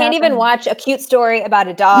this. We can't even watch a cute story about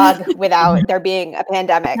a dog without there being a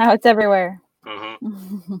pandemic. Now it's everywhere.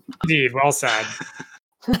 Indeed, well said.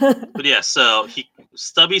 But yeah, so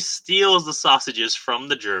Stubby steals the sausages from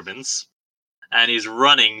the Germans, and he's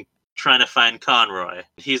running, trying to find Conroy.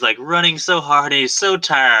 He's like running so hard, and he's so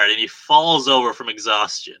tired, and he falls over from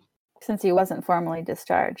exhaustion. Since he wasn't formally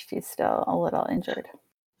discharged, he's still a little injured.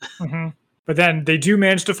 But then they do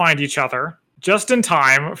manage to find each other just in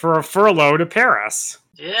time for a furlough to Paris.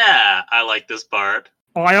 Yeah, I like this part.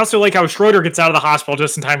 Oh, I also like how Schroeder gets out of the hospital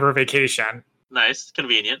just in time for a vacation. Nice,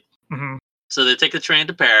 convenient. So they take the train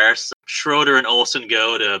to Paris. Schroeder and Olsen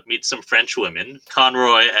go to meet some French women.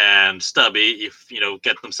 Conroy and Stubby,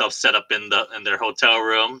 get themselves set up in their hotel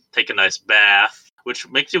room, take a nice bath, which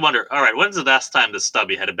makes you wonder, all right, when's the last time that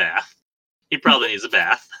Stubby had a bath? He probably needs a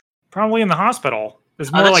bath. Probably in the hospital.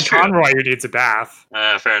 It's more like true. Conroy who needs a bath.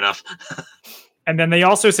 Fair enough. And then they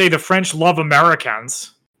also say the French love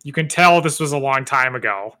Americans. You can tell this was a long time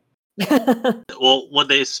ago. Well, what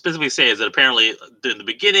they specifically say is that apparently in the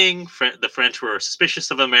beginning, the French were suspicious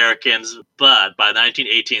of Americans, but by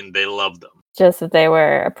 1918, they loved them. Just that they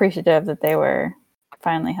were appreciative that they were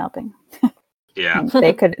finally helping. Yeah.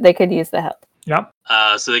 they could use the help. Yep.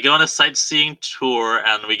 So they go on a sightseeing tour,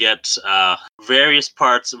 and we get various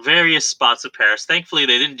spots of Paris. Thankfully,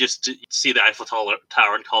 they didn't just see the Eiffel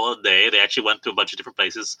Tower and call it a day. They actually went to a bunch of different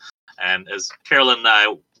places. And as Carolyn and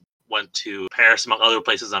I went to Paris, among other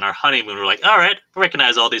places, on our honeymoon, we were like, all right, we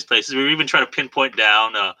recognize all these places. We were even trying to pinpoint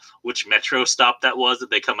down which metro stop that was that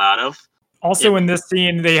they come out of. Also, in this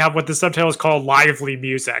scene, they have what the subtitles call lively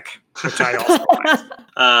music, which I also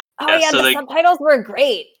like. The subtitles were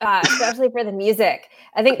great, especially for the music.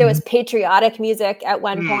 I think there was patriotic music at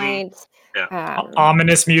one point. Yeah.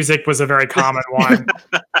 Ominous music was a very common one.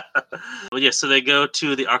 Well, yeah, so they go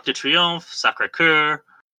to the Arc de Triomphe, Sacré-Cœur,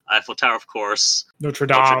 Eiffel Tower, of course, Notre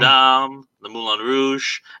Dame, the Moulin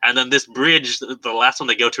Rouge, and then this bridge, the last one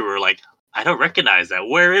they go to, we're like, I don't recognize that.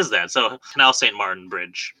 Where is that? So, Canal St. Martin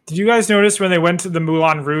Bridge. Did you guys notice when they went to the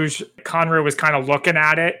Moulin Rouge, Conroy was kind of looking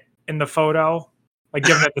at it in the photo, like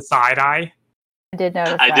giving it the side eye? I did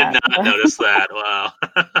notice I did that. not notice that. Wow.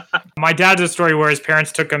 My dad has a story where his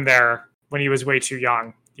parents took him there when he was way too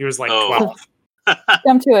young. He was like 12.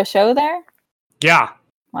 Come to a show there? Yeah.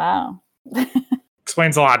 Wow.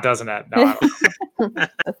 Explains a lot, doesn't it? No, I don't know.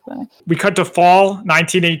 That's funny. We cut to fall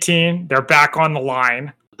 1918. They're back on the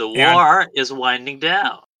line. The war is winding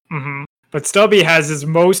down. Mm-hmm. But Stubby has his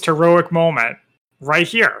most heroic moment right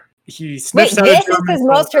here. He Wait, sniffs out this is his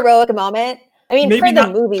most heroic moment? I mean, Maybe for the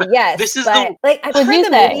not, movie, yes. this is but, for What'd you the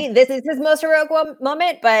say? movie, this is his most heroic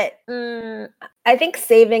moment, but I think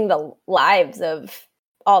saving the lives of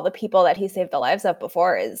all the people that he saved the lives of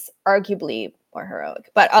before is arguably more heroic.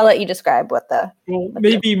 But I'll let you describe what the...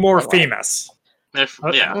 maybe more famous.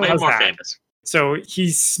 Yeah, maybe more famous. So he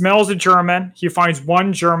smells a German. He finds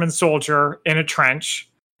one German soldier in a trench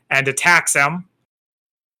and attacks him.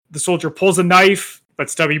 The soldier pulls a knife, but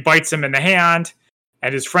Stubby bites him in the hand,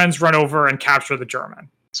 and his friends run over and capture the German.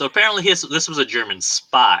 So apparently this was a German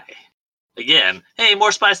spy. Again, hey,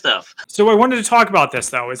 more spy stuff. So I wanted to talk about this,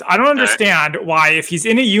 though, is I don't understand why if he's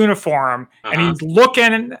in a uniform and he's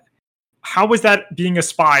looking, how was that being a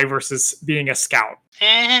spy versus being a scout?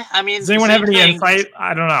 I mean, does anyone have any insight?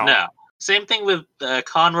 I don't know. No. Same thing with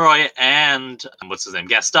Conroy and what's his name,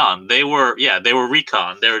 Gaston. They were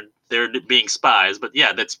recon. They're being spies, but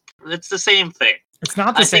yeah, it's the same thing. It's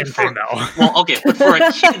not the same thing, though. Well, okay, but for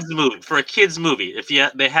a kids movie,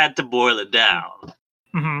 they had to boil it down,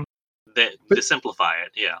 to simplify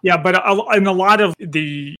it, yeah. Yeah, but in a lot of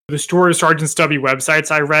the story of Sgt. Stubby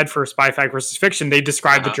websites I read for Spy Fact versus Fiction, they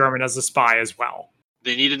described the German as a spy as well.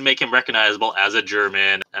 They needed to make him recognizable as a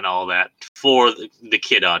German and all that for the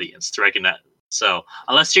kid audience to recognize. So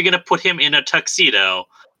unless you're going to put him in a tuxedo,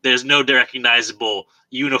 there's no recognizable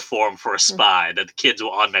uniform for a spy that the kids will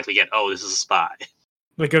automatically get, oh, this is a spy.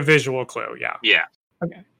 Like a visual clue, yeah. Yeah.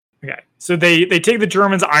 Okay. So they take the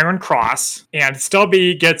German's Iron Cross, and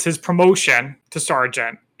Stubby gets his promotion to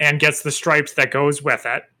sergeant and gets the stripes that goes with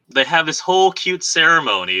it. They have this whole cute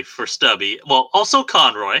ceremony for Stubby. Well, also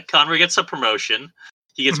Conroy. Conroy gets a promotion.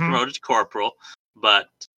 He gets promoted to corporal, but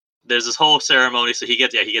there's this whole ceremony, so he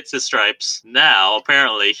gets his stripes. Now,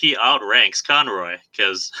 apparently, he outranks Conroy,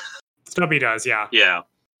 because... Stubby does, yeah. Yeah.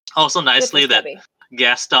 Also, nicely that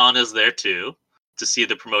Gaston is there, too, to see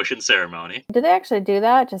the promotion ceremony. Did they actually do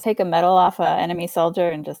that? Just take a medal off an enemy soldier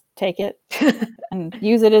and just take it and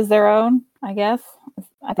use it as their own, I guess?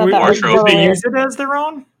 I thought that was Did they use it as their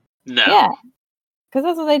own? No. Yeah. Because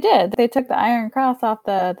that's what they did. They took the Iron Cross off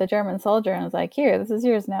the German soldier and was like, here, this is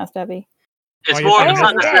yours now, Stubby. It's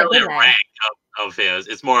not necessarily a rank of his.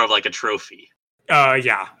 It's more of like a trophy.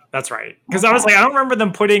 Yeah, that's right. Because I was like, I don't remember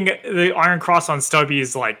them putting the Iron Cross on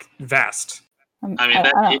Stubby's like vest. I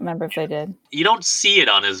don't remember if they did. You don't see it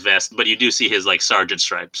on his vest, but you do see his like sergeant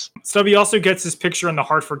stripes. Stubby also gets his picture in the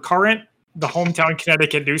Hartford Courant, the hometown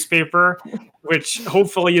Connecticut newspaper, which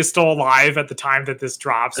hopefully is still alive at the time that this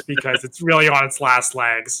drops because it's really on its last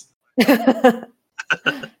legs.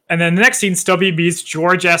 And then the next scene, Stubby meets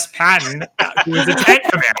George S. Patton, who is a tank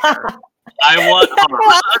commander.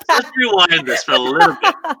 Let's rewind this for a little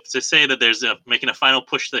bit to say that there's making a final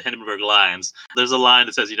push to the Hindenburg lines. There's a line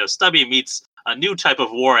that says, Stubby meets a new type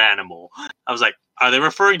of war animal. I was like, are they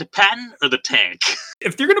referring to Patton or the tank?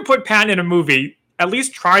 If you're going to put Patton in a movie, at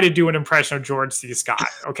least try to do an impression of George C. Scott,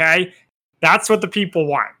 okay? That's what the people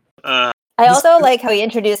want. I also like how he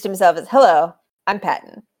introduced himself as, hello, I'm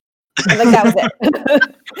Patton. I think that was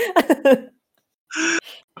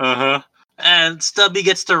it. And Stubby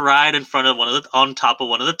gets to ride in front of on top of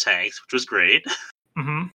one of the tanks, which was great.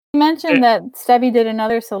 You mentioned that Stubby did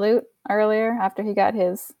another salute earlier after he got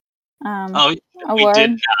his award. We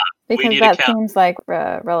did not. Because that seems like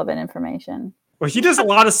relevant information. Well, he does a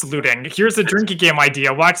lot of saluting. Here's a drinking game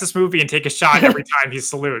idea. Watch this movie and take a shot every time he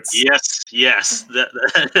salutes. Yes.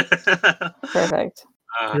 Perfect.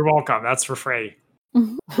 You're welcome. That's for free.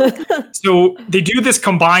 So they do this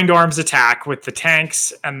combined arms attack with the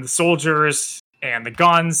tanks and the soldiers and the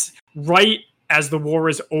guns right as the war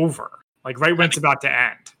is over. Like right when it's about to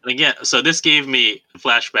end. And again, so this gave me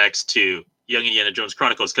flashbacks to Young Indiana Jones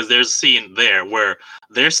Chronicles, because there's a scene there where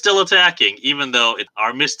they're still attacking, even though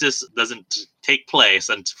armistice doesn't take place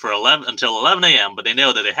until 11 a.m., but they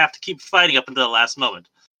know that they have to keep fighting up until the last moment.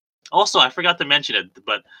 Also, I forgot to mention it,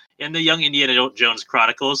 but in the Young Indiana Jones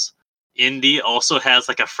Chronicles, Indy also has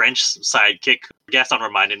like a French sidekick. Gaston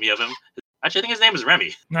reminded me of him. Actually, I think his name is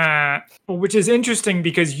Remy. Which is interesting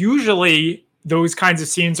because usually those kinds of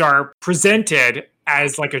scenes are presented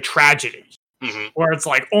as like a tragedy. where it's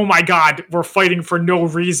like, oh my God, we're fighting for no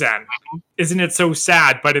reason. Isn't it so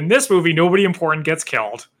sad? But in this movie, nobody important gets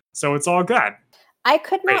killed. So it's all good. I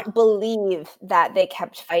could not believe that they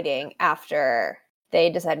kept fighting after they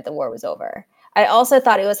decided the war was over. I also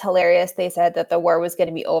thought it was hilarious. They said that the war was going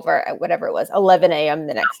to be over at whatever it was, 11 a.m.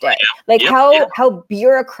 the next day. Like how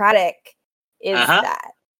bureaucratic is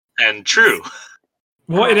that? And true.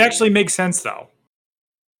 Well, it actually makes sense though.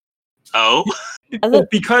 Oh?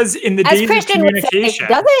 Because in the days of communication,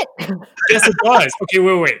 does it? Yes, it does. Okay,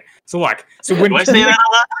 wait. So look, when do I say that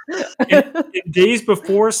a lot? in days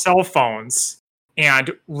before cell phones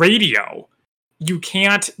and radio, you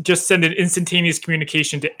can't just send an instantaneous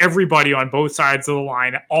communication to everybody on both sides of the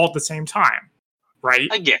line all at the same time, right?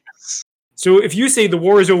 I guess. So if you say the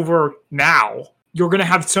war is over now, you're going to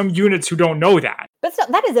have some units who don't know that. But still,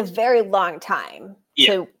 that is a very long time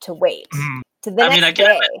to wait. To the next day.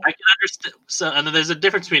 I can understand. So, and then there's a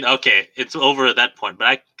difference between, okay, it's over at that point,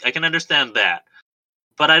 but I can understand that.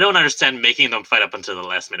 But I don't understand making them fight up until the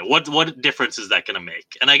last minute. What difference is that going to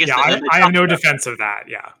make? And I guess I have no defense of that.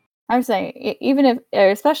 Yeah, I'm saying even if,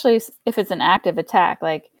 especially if it's an active attack,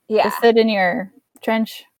 like just sit in your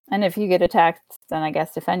trench, and if you get attacked, then I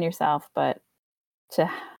guess defend yourself. But to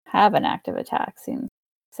have an active attack seems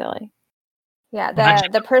silly. Yeah,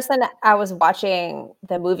 the person I was watching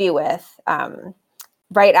the movie with,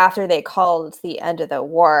 right after they called the end of the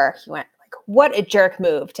war, he went like, "What a jerk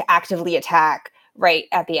move to actively attack right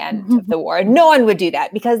at the end of the war. No one would do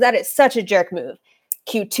that because that is such a jerk move."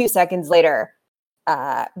 Cue 2 seconds later,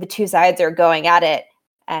 the two sides are going at it,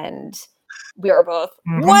 and we were both,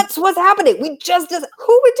 what's happening? Who would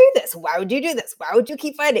do this? Why would you do this? Why would you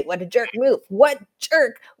keep fighting? What a jerk move. What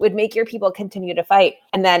jerk would make your people continue to fight?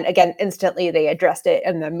 And then again, instantly they addressed it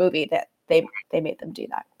in the movie that they made them do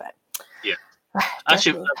that. But yeah.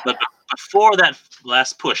 Actually, but before that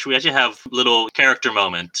last push, we actually have a little character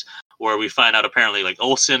moment where we find out apparently like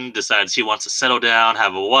Olsen decides he wants to settle down,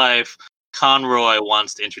 have a wife. Conroy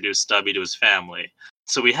wants to introduce Stubby to his family.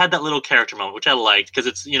 So we had that little character moment, which I liked because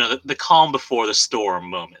it's, the calm before the storm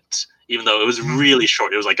moment, even though it was really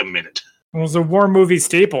short. It was like a minute. It was a war movie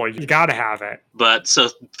staple. You got to have it. But so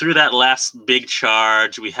through that last big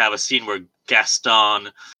charge, we have a scene where Gaston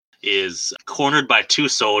is cornered by two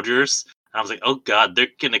soldiers. And I was like, oh God, they're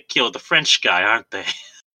going to kill the French guy, aren't they?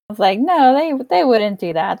 I was like, no, they wouldn't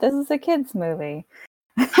do that. This is a kid's movie.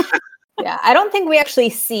 Yeah, I don't think we actually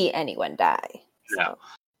see anyone die. So. No.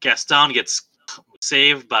 Gaston gets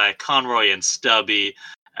saved by Conroy and Stubby,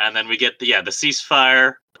 and then we get the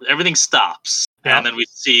ceasefire. Everything stops, and then we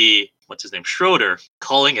see what's his name, Schroeder,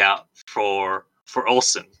 calling out for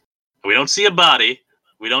Olsen. We don't see a body,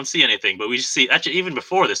 we don't see anything, but we see actually even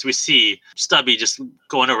before this, we see Stubby just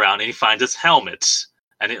going around, and he finds his helmet.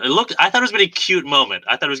 And it looked, I thought it was a really cute moment.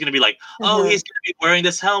 I thought it was going to be like, oh, he's going to be wearing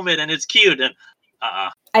this helmet, and it's cute, and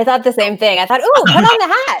I thought the same thing. I thought, ooh, put on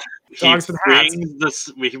the hat. He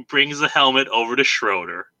brings the helmet over to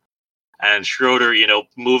Schroeder, and Schroeder,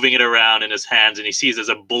 moving it around in his hands, and he sees there's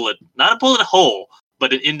a bullet, not a bullet hole,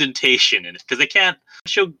 but an indentation in it, because they can't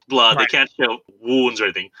show blood, They can't show wounds or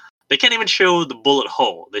anything. They can't even show the bullet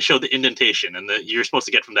hole. They show the indentation, and you're supposed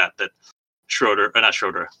to get from that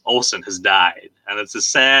Olsen has died, and it's a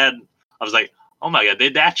sad. I was like, oh my God,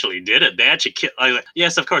 they actually did it. They actually killed. Like,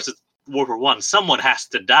 yes, of course, it's World War I. Someone has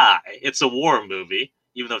to die. It's a war movie,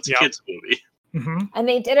 even though it's a kids movie. Mm-hmm. And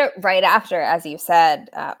they did it right after, as you said.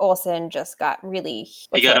 Olsen just got really.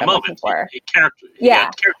 He got a moment.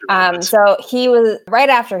 So he was right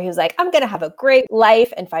after. He was like, "I'm gonna have a great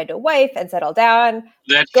life and find a wife and settle down."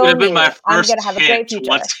 That should have been my first I'm gonna have a great future.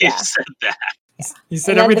 Once he said that. He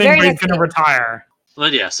said everything, but he's gonna retire.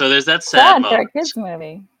 But yeah, so there's that sad moment. For a kids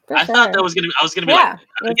movie. I thought that was gonna. I was gonna be like,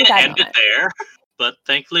 I'm gonna end it there. But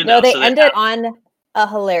thankfully, no. They ended on a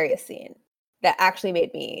hilarious scene that actually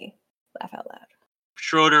made me laugh out loud.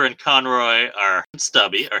 Schroeder and Conroy and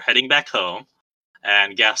Stubby are heading back home,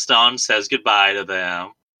 and Gaston says goodbye to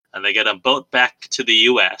them, and they get a boat back to the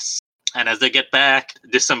U.S. And as they get back,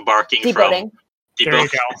 disembarking Deboating.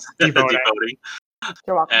 Deboating.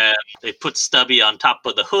 You're welcome. And they put Stubby on top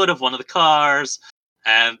of the hood of one of the cars,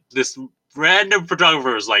 and this random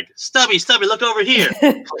photographer is like, Stubby, look over here.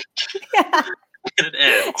 Yeah. And it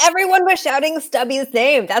ends. Everyone was shouting Stubby's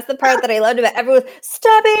name. That's the part that I loved about it. Everyone was,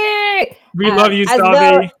 Stubby! We love you,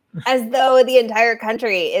 Stubby. As though the entire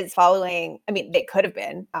country is following. I mean, they could have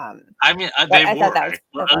been. They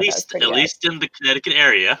were. At least in the Connecticut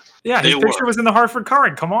area. Yeah, his picture was in the Hartford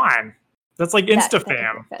Card. Come on. That's like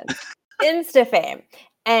Insta-fam. Insta-fam.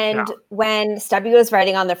 And when Stubby was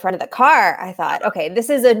riding on the front of the car, I thought, okay, this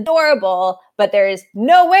is adorable, but there's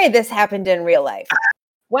no way this happened in real life.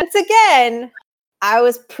 Once again, I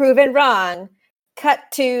was proven wrong. Cut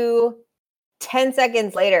to 10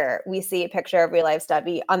 seconds later, we see a picture of real life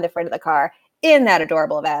Stubby on the front of the car in that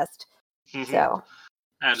adorable vest. So,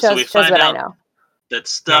 and shows, so we shows find what I out know. that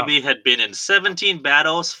Stubby had been in 17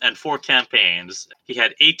 battles and 4 campaigns. He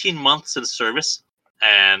had 18 months in service,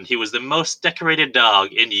 and he was the most decorated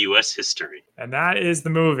dog in U.S. history. And that is the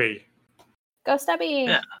movie. Go Stubby!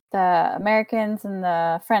 Yeah. The Americans and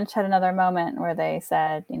the French had another moment where they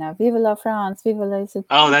said, Vive la France, vive la...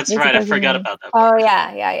 Oh, that's right. I forgot about that Oh, part.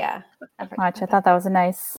 yeah. I thought that was a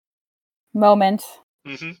nice moment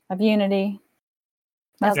of unity.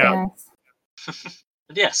 Must be nice.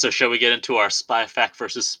 Yeah, so shall we get into our spy fact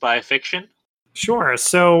versus spy fiction? Sure.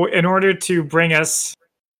 So in order to bring us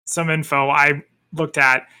some info, I looked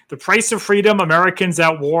at The Price of Freedom, Americans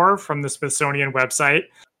at War from the Smithsonian website,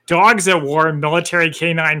 Dogs at War, Military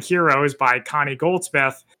Canine Heroes by Connie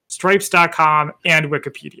Goldsmith, Stripes.com, and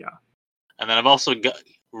Wikipedia. And then I've also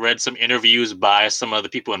read some interviews by some of the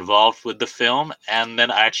people involved with the film, and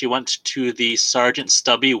then I actually went to the Sgt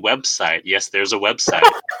Stubby website. Yes, there's a website.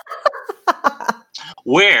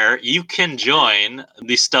 Where you can join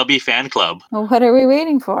the Stubby fan club. Well, what are we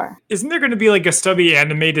waiting for? Isn't there going to be like a Stubby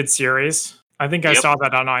animated series? I think I saw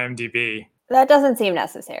that on IMDb. That doesn't seem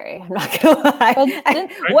necessary. I'm not going to lie.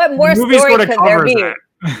 Well, what more story could there be?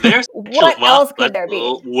 What else could there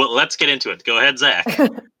be? Well, let's get into it. Go ahead, Zach.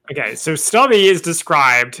 Okay, so Stubby is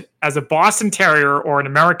described as a Boston Terrier or an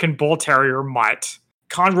American Bull Terrier mutt.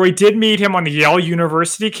 Conroy did meet him on the Yale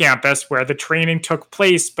University campus where the training took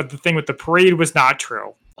place, but the thing with the parade was not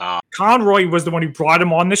true. Conroy was the one who brought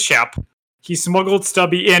him on the ship. He smuggled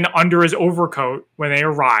Stubby in under his overcoat when they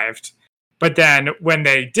arrived. But then when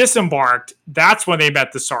they disembarked, that's when they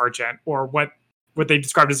met the sergeant, or what they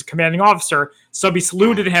described as a commanding officer. Stubby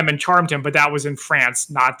saluted him and charmed him, but that was in France,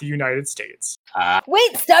 not the United States.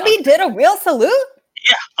 Wait, Stubby did a real salute?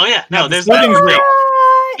 Yeah. Oh, yeah. No, there's real.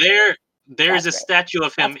 There's a statue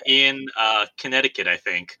of him in Connecticut, I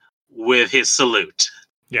think, with his salute.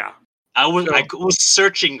 Yeah. I was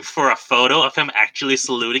searching for a photo of him actually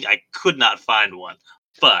saluting. I could not find one,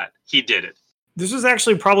 but he did it. This was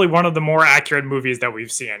actually probably one of the more accurate movies that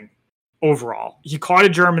we've seen overall. He caught a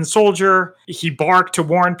German soldier. He barked to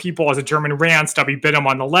warn people as a German ran. Stubby bit him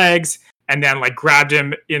on the legs and then grabbed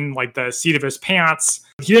him in the seat of his pants.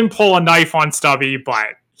 He didn't pull a knife on Stubby,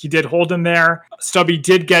 but he did hold him there. Stubby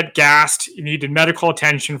did get gassed. He needed medical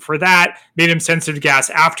attention for that. Made him sensitive to gas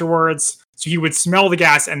afterwards. So he would smell the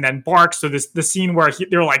gas and then bark. So the scene where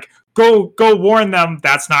they're like, go warn them.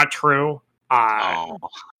 That's not true.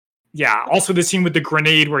 Yeah. Also the scene with the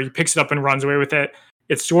grenade where he picks it up and runs away with it.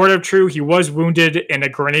 It's sort of true. He was wounded in a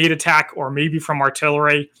grenade attack or maybe from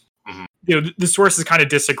artillery. Mm-hmm. The sources kind of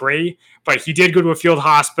disagree, but he did go to a field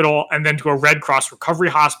hospital and then to a Red Cross recovery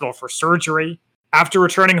hospital for surgery. After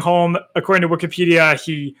returning home, according to Wikipedia,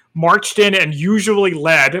 he marched in and usually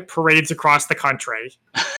led parades across the country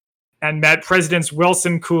and met Presidents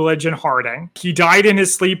Wilson, Coolidge, and Harding. He died in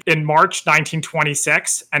his sleep in March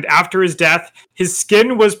 1926, and after his death, his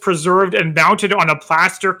skin was preserved and mounted on a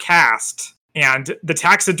plaster cast. And the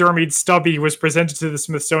taxidermied Stubby was presented to the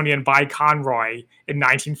Smithsonian by Conroy in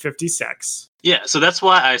 1956. Yeah, so that's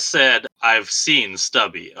why I said I've seen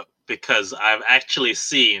Stubby, because I've actually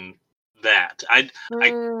seen that. I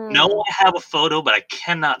know I have a photo, but I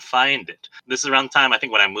cannot find it. This is around the time, I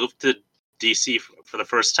think, when I moved to DC for the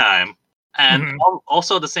first time. And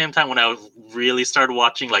also at the same time when I really started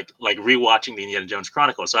watching, rewatching the Indiana Jones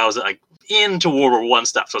Chronicles. So I was into World War I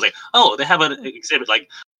stuff. So I was like, oh, they have an exhibit.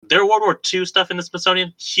 Their World War II stuff in the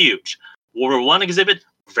Smithsonian, huge. World War I exhibit,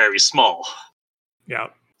 very small. Yeah.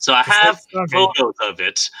 So I have photos of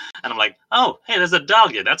it. And I'm like, oh, hey, there's a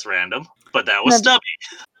dog here. That's random. But that was Stubby.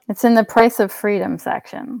 It's in the Price of Freedom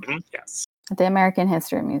section. Yes. At the American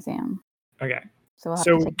History Museum. Okay.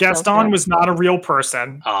 So Gaston was not a real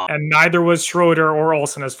person, and neither was Schroeder or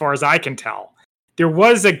Olsen, as far as I can tell. There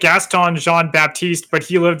was a Gaston Jean-Baptiste, but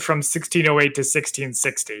he lived from 1608 to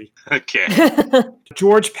 1660. Okay.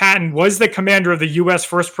 George Patton was the commander of the U.S.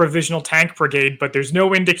 1st Provisional Tank Brigade, but there's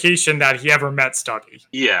no indication that he ever met Stubby.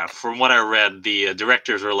 Yeah, from what I read, the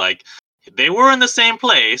directors were like, they were in the same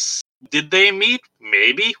place. Did they meet?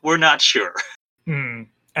 Maybe. We're not sure. And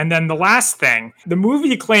then the last thing, the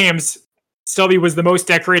movie claims Stubby was the most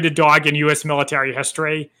decorated dog in U.S. military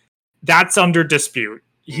history. That's under dispute.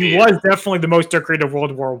 He was definitely the most decorated of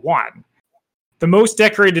World War I. The most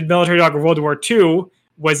decorated military dog of World War II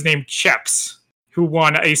was named Chips, who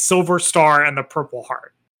won a Silver Star and the Purple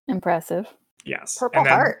Heart. Impressive. Yes. Purple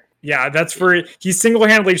Heart. Yeah, that's for he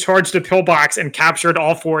single-handedly charged a pillbox and captured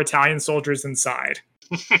all 4 Italian soldiers inside.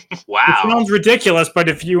 Wow. It sounds ridiculous, but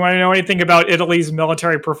if you want to know anything about Italy's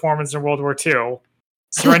military performance in World War II,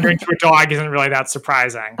 surrendering to a dog isn't really that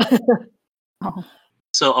surprising. Oh.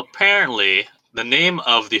 So apparently, the name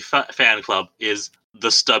of the fan club is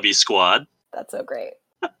the Stubby Squad. That's so great.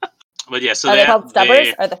 But yeah, so Are they called Stubbers?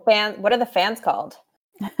 they- Or the fans? What are the fans called?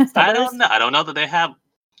 I don't know. I don't know that they have.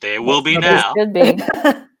 They will be Stubbers now. Should be.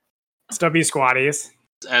 Stubby Squatties.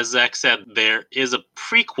 As Zach said, there is a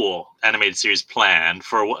prequel animated series planned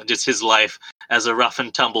for just his life as a rough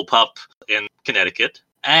and tumble pup in Connecticut,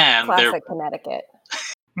 and Classic Connecticut.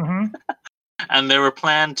 Mm-hmm. and they were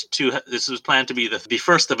planned to. This was planned to be the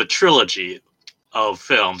first of a trilogy of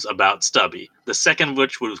films about Stubby. The second,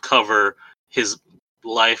 which would cover his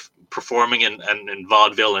life performing in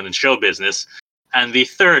vaudeville and in show business, and the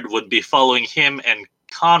third would be following him and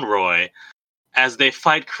Conroy as they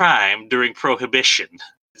fight crime during Prohibition.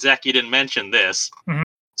 Zach, you didn't mention this. Mhm.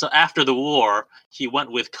 So after the war, he went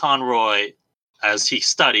with Conroy as he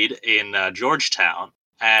studied in Georgetown.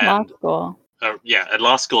 Law And school. at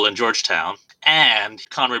law school in Georgetown. And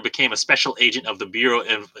Conroy became a special agent of the Bureau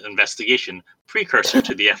of Investigation, precursor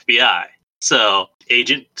to the FBI. So,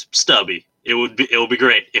 Agent Stubby. It will be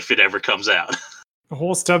great if it ever comes out. The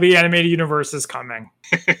whole Stubby animated universe is coming.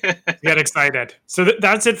 Get excited. So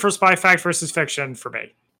that's it for Spy Fact versus Fiction for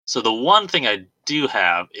me. So the one thing I do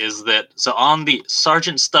have is that, so on the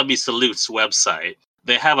Sgt Stubby Salutes website,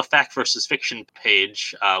 they have a fact versus fiction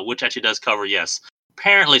page, which actually does cover, yes.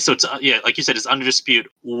 Apparently, so it's, like you said, it's under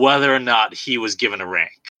dispute whether or not he was given a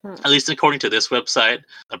rank. At least according to this website,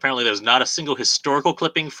 apparently there's not a single historical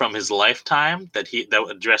clipping from his lifetime that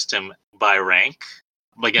addressed him by rank.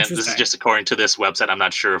 But again, this is just according to this website. I'm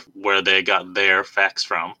not sure where they got their facts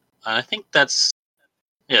from. And I think that's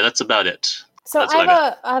about it. So That's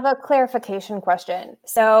I have a clarification question.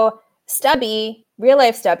 So Stubby, real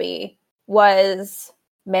life Stubby, was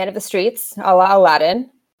man of the streets, a la Aladdin.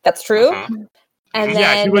 That's true. Uh-huh. And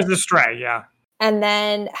Yeah, he then, was the stray, yeah. and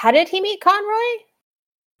then how did he meet Conroy?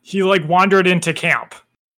 He wandered into camp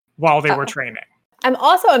while they were training. I'm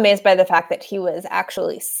also amazed by the fact that he was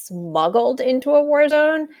actually smuggled into a war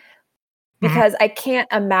zone, because I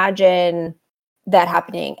can't imagine that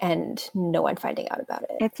happening and no one finding out about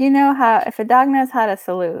it. If a dog knows how to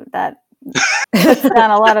salute, that puts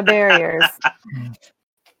down a lot of barriers.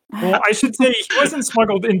 Well, I should say he wasn't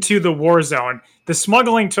smuggled into the war zone. The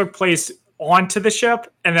smuggling took place onto the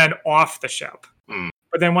ship and then off the ship.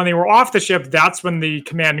 But then when they were off the ship, that's when the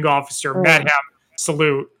commanding officer met him,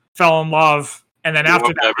 salute, fell in love, and then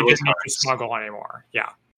after that, he didn't need to smuggle anymore. Yeah.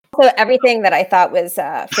 So everything that I thought was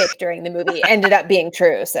fake during the movie ended up being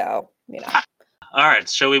true. So, All right,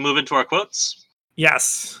 shall we move into our quotes?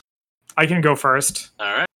 Yes. I can go first.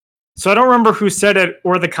 All right. So I don't remember who said it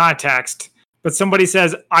or the context, but somebody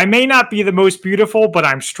says, "I may not be the most beautiful, but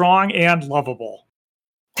I'm strong and lovable."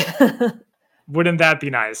 Wouldn't that be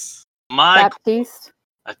nice? Baptiste.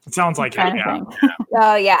 It sounds like it, yeah.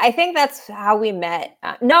 Oh, yeah. I think that's how we met.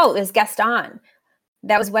 No, it was Gaston.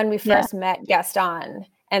 That was when we first met Gaston.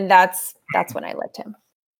 And that's when I liked him.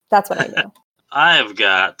 That's when I knew.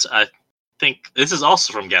 I think this is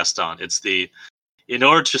also from Gaston. It's in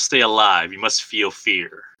order to stay alive, you must feel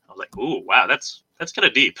fear. I was like, ooh, wow, that's kind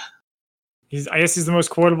of deep. I guess he's the most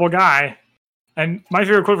quotable guy. And my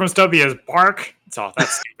favorite quote from Stubby is "bark." So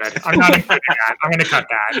that's stupid. I'm not including that. I'm going to cut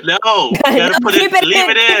that. No, you gotta leave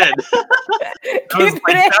it in. That's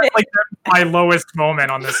like my lowest moment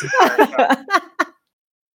on this entire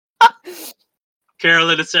show.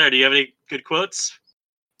 Carolyn and Sarah, do you have any good quotes?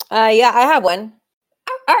 Yeah, I have one.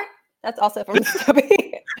 That's also from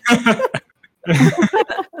Stubby.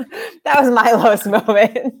 That was my lowest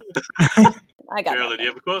moment. I got Carolyn, do you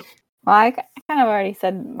have a quote? Well, I kind of already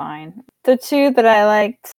said mine. The two that I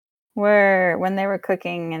liked were when they were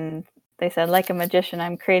cooking and they said, "Like a magician,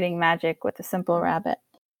 I'm creating magic with a simple rabbit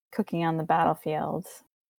cooking on the battlefield."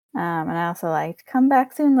 And I also liked, "Come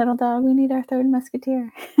back soon, little dog. We need our third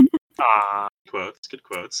musketeer." Good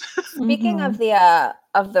quotes. Speaking of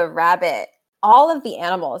the rabbit, all of the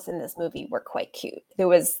animals in this movie were quite cute. There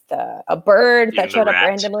was a bird that showed up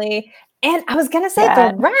randomly. And I was going to say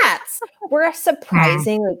the rats were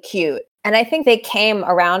surprisingly cute. And I think they came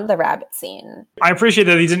around the rabbit scene. I appreciate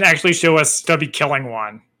that he didn't actually show us Stubby killing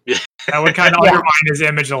one. Yeah. That would kind of undermine his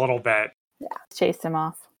image a little bit. Yeah, chased him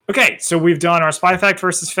off. Okay, so we've done our Spy Fact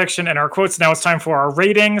versus Fiction and our quotes. Now it's time for our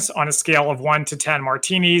ratings on a scale of 1 to 10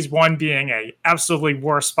 martinis, 1 being a absolutely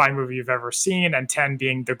worst spy movie you've ever seen, and 10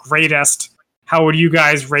 being the greatest. How would you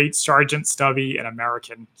guys rate Sgt Stubby, an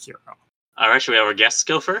American hero? All right, should we have our guests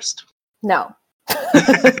go first? No.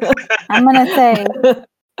 I'm going to say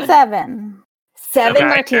 7. 7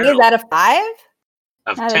 martinis out of 5?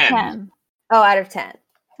 of Out 10. of 10. Oh, out of 10.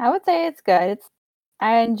 I would say it's good.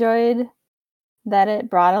 I enjoyed that it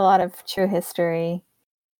brought a lot of true history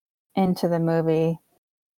into the movie,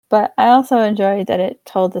 but I also enjoyed that it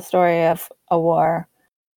told the story of a war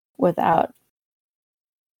without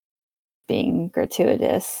being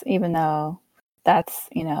gratuitous, even though that's,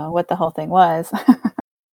 what the whole thing was.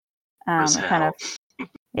 It kind of,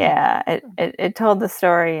 it told the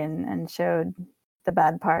story and showed the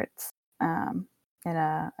bad parts in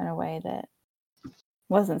a way that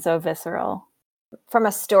wasn't so visceral. From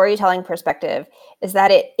a storytelling perspective, is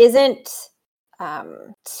that it isn't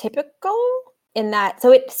typical in that.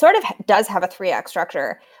 So it sort of does have a 3-act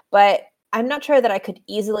structure, but I'm not sure that I could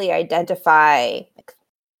easily identify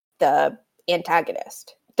the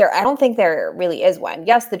antagonist. I don't think there really is one.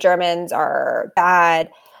 Yes, the Germans are bad,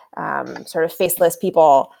 sort of faceless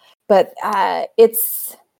people, but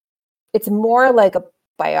it's more like a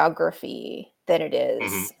biography than it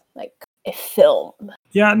is like a film.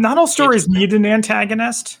 Yeah, not all stories need an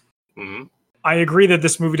antagonist. Mm-hmm. I agree that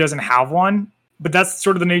this movie doesn't have one, but that's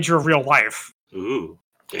sort of the nature of real life. Ooh.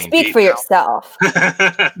 Speak for yourself. You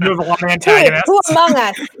have a lot of antagonists.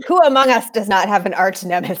 Who among us does not have an arch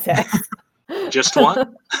nemesis? Just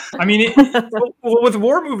one? I mean, with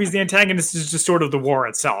war movies, the antagonist is just sort of the war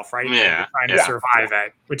itself, right? Yeah. Trying to survive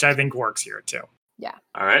it, which I think works here too. Yeah.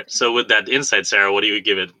 All right. So with that insight, Sarah, what do you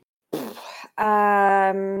give it?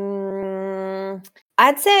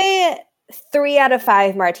 I'd say 3 out of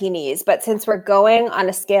 5 martinis, but since we're going on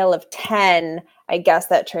a scale of 10, I guess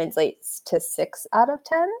that translates to 6 out of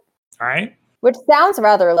 10. All right. Which sounds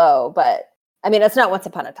rather low, but I mean, it's not Once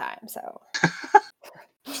Upon a Time, so.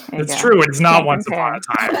 It's true. It's not Once Upon a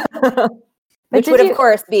Time. Which would, of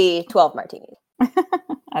course, be 12 martinis.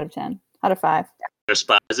 Out of 10. Out of 5. There's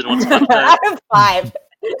spies in Once Upon a Time. Out of 5.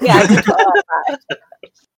 Yeah, I think 12 out of 5.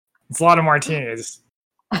 It's a lot of martinis.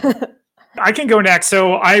 I can go next.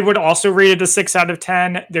 So I would also rate it a 6 out of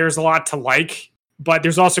 10. There's a lot to like, but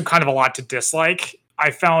there's also kind of a lot to dislike.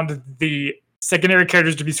 I found the secondary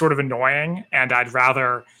characters to be sort of annoying, and I'd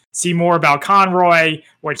rather see more about Conroy,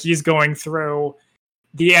 what he's going through.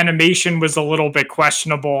 The animation was a little bit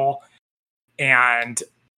questionable, and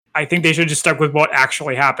I think they should have just stuck with what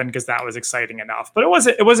actually happened because that was exciting enough. But it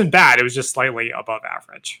wasn't bad. It was just slightly above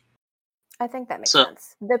average. I think that makes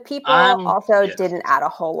sense. The people didn't add a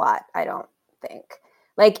whole lot, I don't think.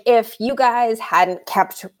 Like, if you guys hadn't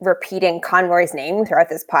kept repeating Conroy's name throughout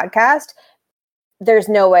this podcast, there's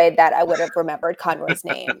no way that I would have remembered Conroy's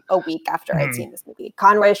name a week after I'd seen this movie.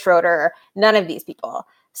 Conroy, Schroeder, none of these people.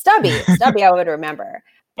 Stubby I would remember.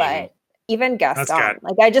 But even Gaston,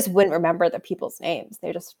 like, I just wouldn't remember the people's names.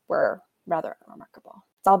 They just were rather unremarkable.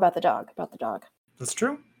 It's all about the dog. That's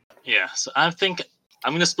true. Yeah, so I think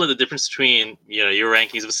I'm going to split the difference between, your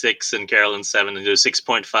rankings of 6 and Carolyn's 7 and do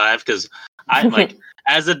 6.5 because I'm like,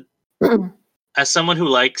 as someone who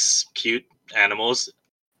likes cute animals,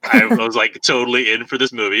 I was like totally in for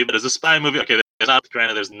this movie. But as a spy movie, okay,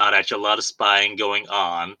 there's not actually a lot of spying going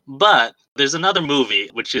on, but there's another movie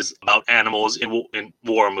which is about animals in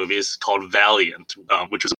war movies called Valiant,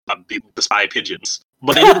 which was about the spy pigeons.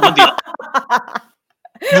 But they didn't want the.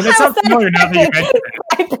 No, that's not familiar now that you mention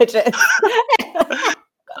it. Pigeons.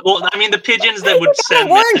 Well, I mean, the pigeons that would send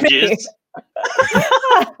messages.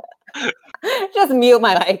 Just mute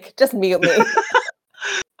my mic. Just mute me.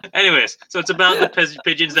 Anyways, so it's about the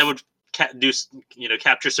pigeons that would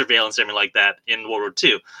capture surveillance and everything like that in World War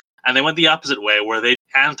II. And they went the opposite way, where they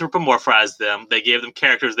anthropomorphized them. They gave them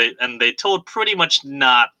characters. They told pretty much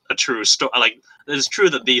not a true story. Like, it's true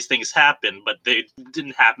that these things happen, but they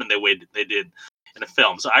didn't happen the way they did in a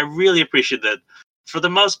film. So I really appreciate that. For the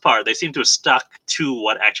most part, they seem to have stuck to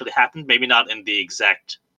what actually happened. Maybe not in the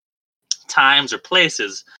exact times or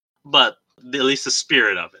places, but at least the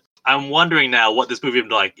spirit of it. I'm wondering now what this movie would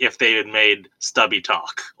be like if they had made Stubby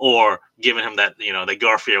talk or given him that, the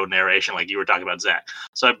Garfield narration like you were talking about, Zach.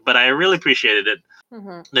 But I really appreciated it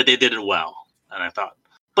that they did it well. And I thought,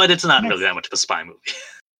 but it's not really that much of a spy movie.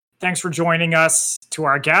 Thanks for joining us. To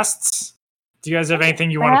our guests, do you guys have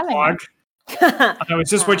anything you want to plug? No,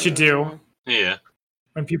 it's just what you do. Yeah.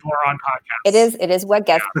 When people are on podcasts. It is what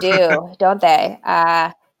guests do, don't they?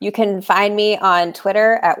 You can find me on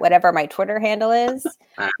Twitter at whatever my Twitter handle is.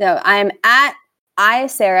 So I'm at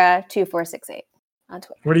iSarah2468 on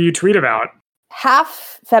Twitter. What do you tweet about?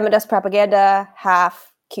 Half feminist propaganda,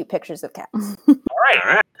 half cute pictures of cats. All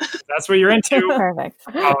right. That's what you're into. Perfect.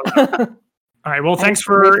 All right. Well, thanks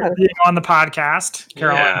for being on the podcast,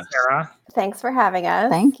 Carolyn and Sarah. Thanks for having us.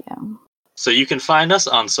 Thank you. So you can find us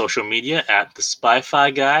on social media at the Spy-Fi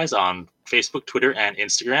Guys on Facebook, Twitter, and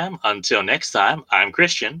Instagram. Until next time, I'm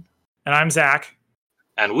Christian. And I'm Zach.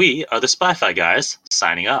 And we are the Spy-Fi Guys,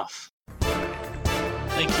 signing off.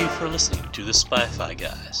 Thank you for listening to the Spy-Fi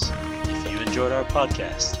Guys. If you enjoyed our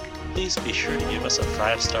podcast, please be sure to give us a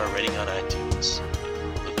 5-star rating on iTunes.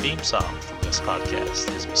 The theme song from this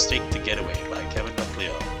podcast is Mistake the Getaway by Kevin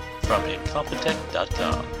MacLeod from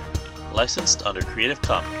Incompetech.com. Licensed under Creative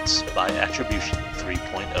Commons by Attribution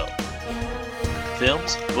 3.0.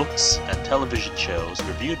 Films, books, and television shows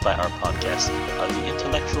reviewed by our podcast are the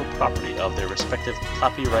intellectual property of their respective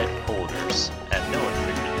copyright holders, and no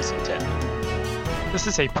infringement is intended. This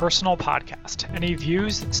is a personal podcast. Any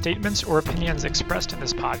views, statements, or opinions expressed in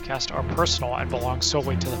this podcast are personal and belong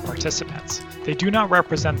solely to the participants. They do not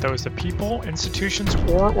represent those of people, institutions,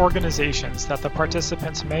 or organizations that the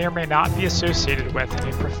participants may or may not be associated with in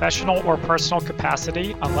a professional or personal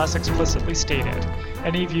capacity unless explicitly stated.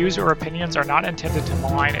 Any views or opinions are not intended to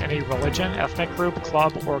malign any religion, ethnic group,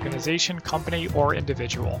 club, organization, company, or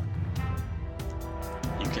individual.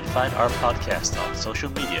 You can find our podcast on social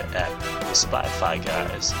media at The Spy-Fi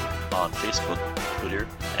Guys on Facebook, Twitter,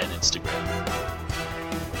 and Instagram.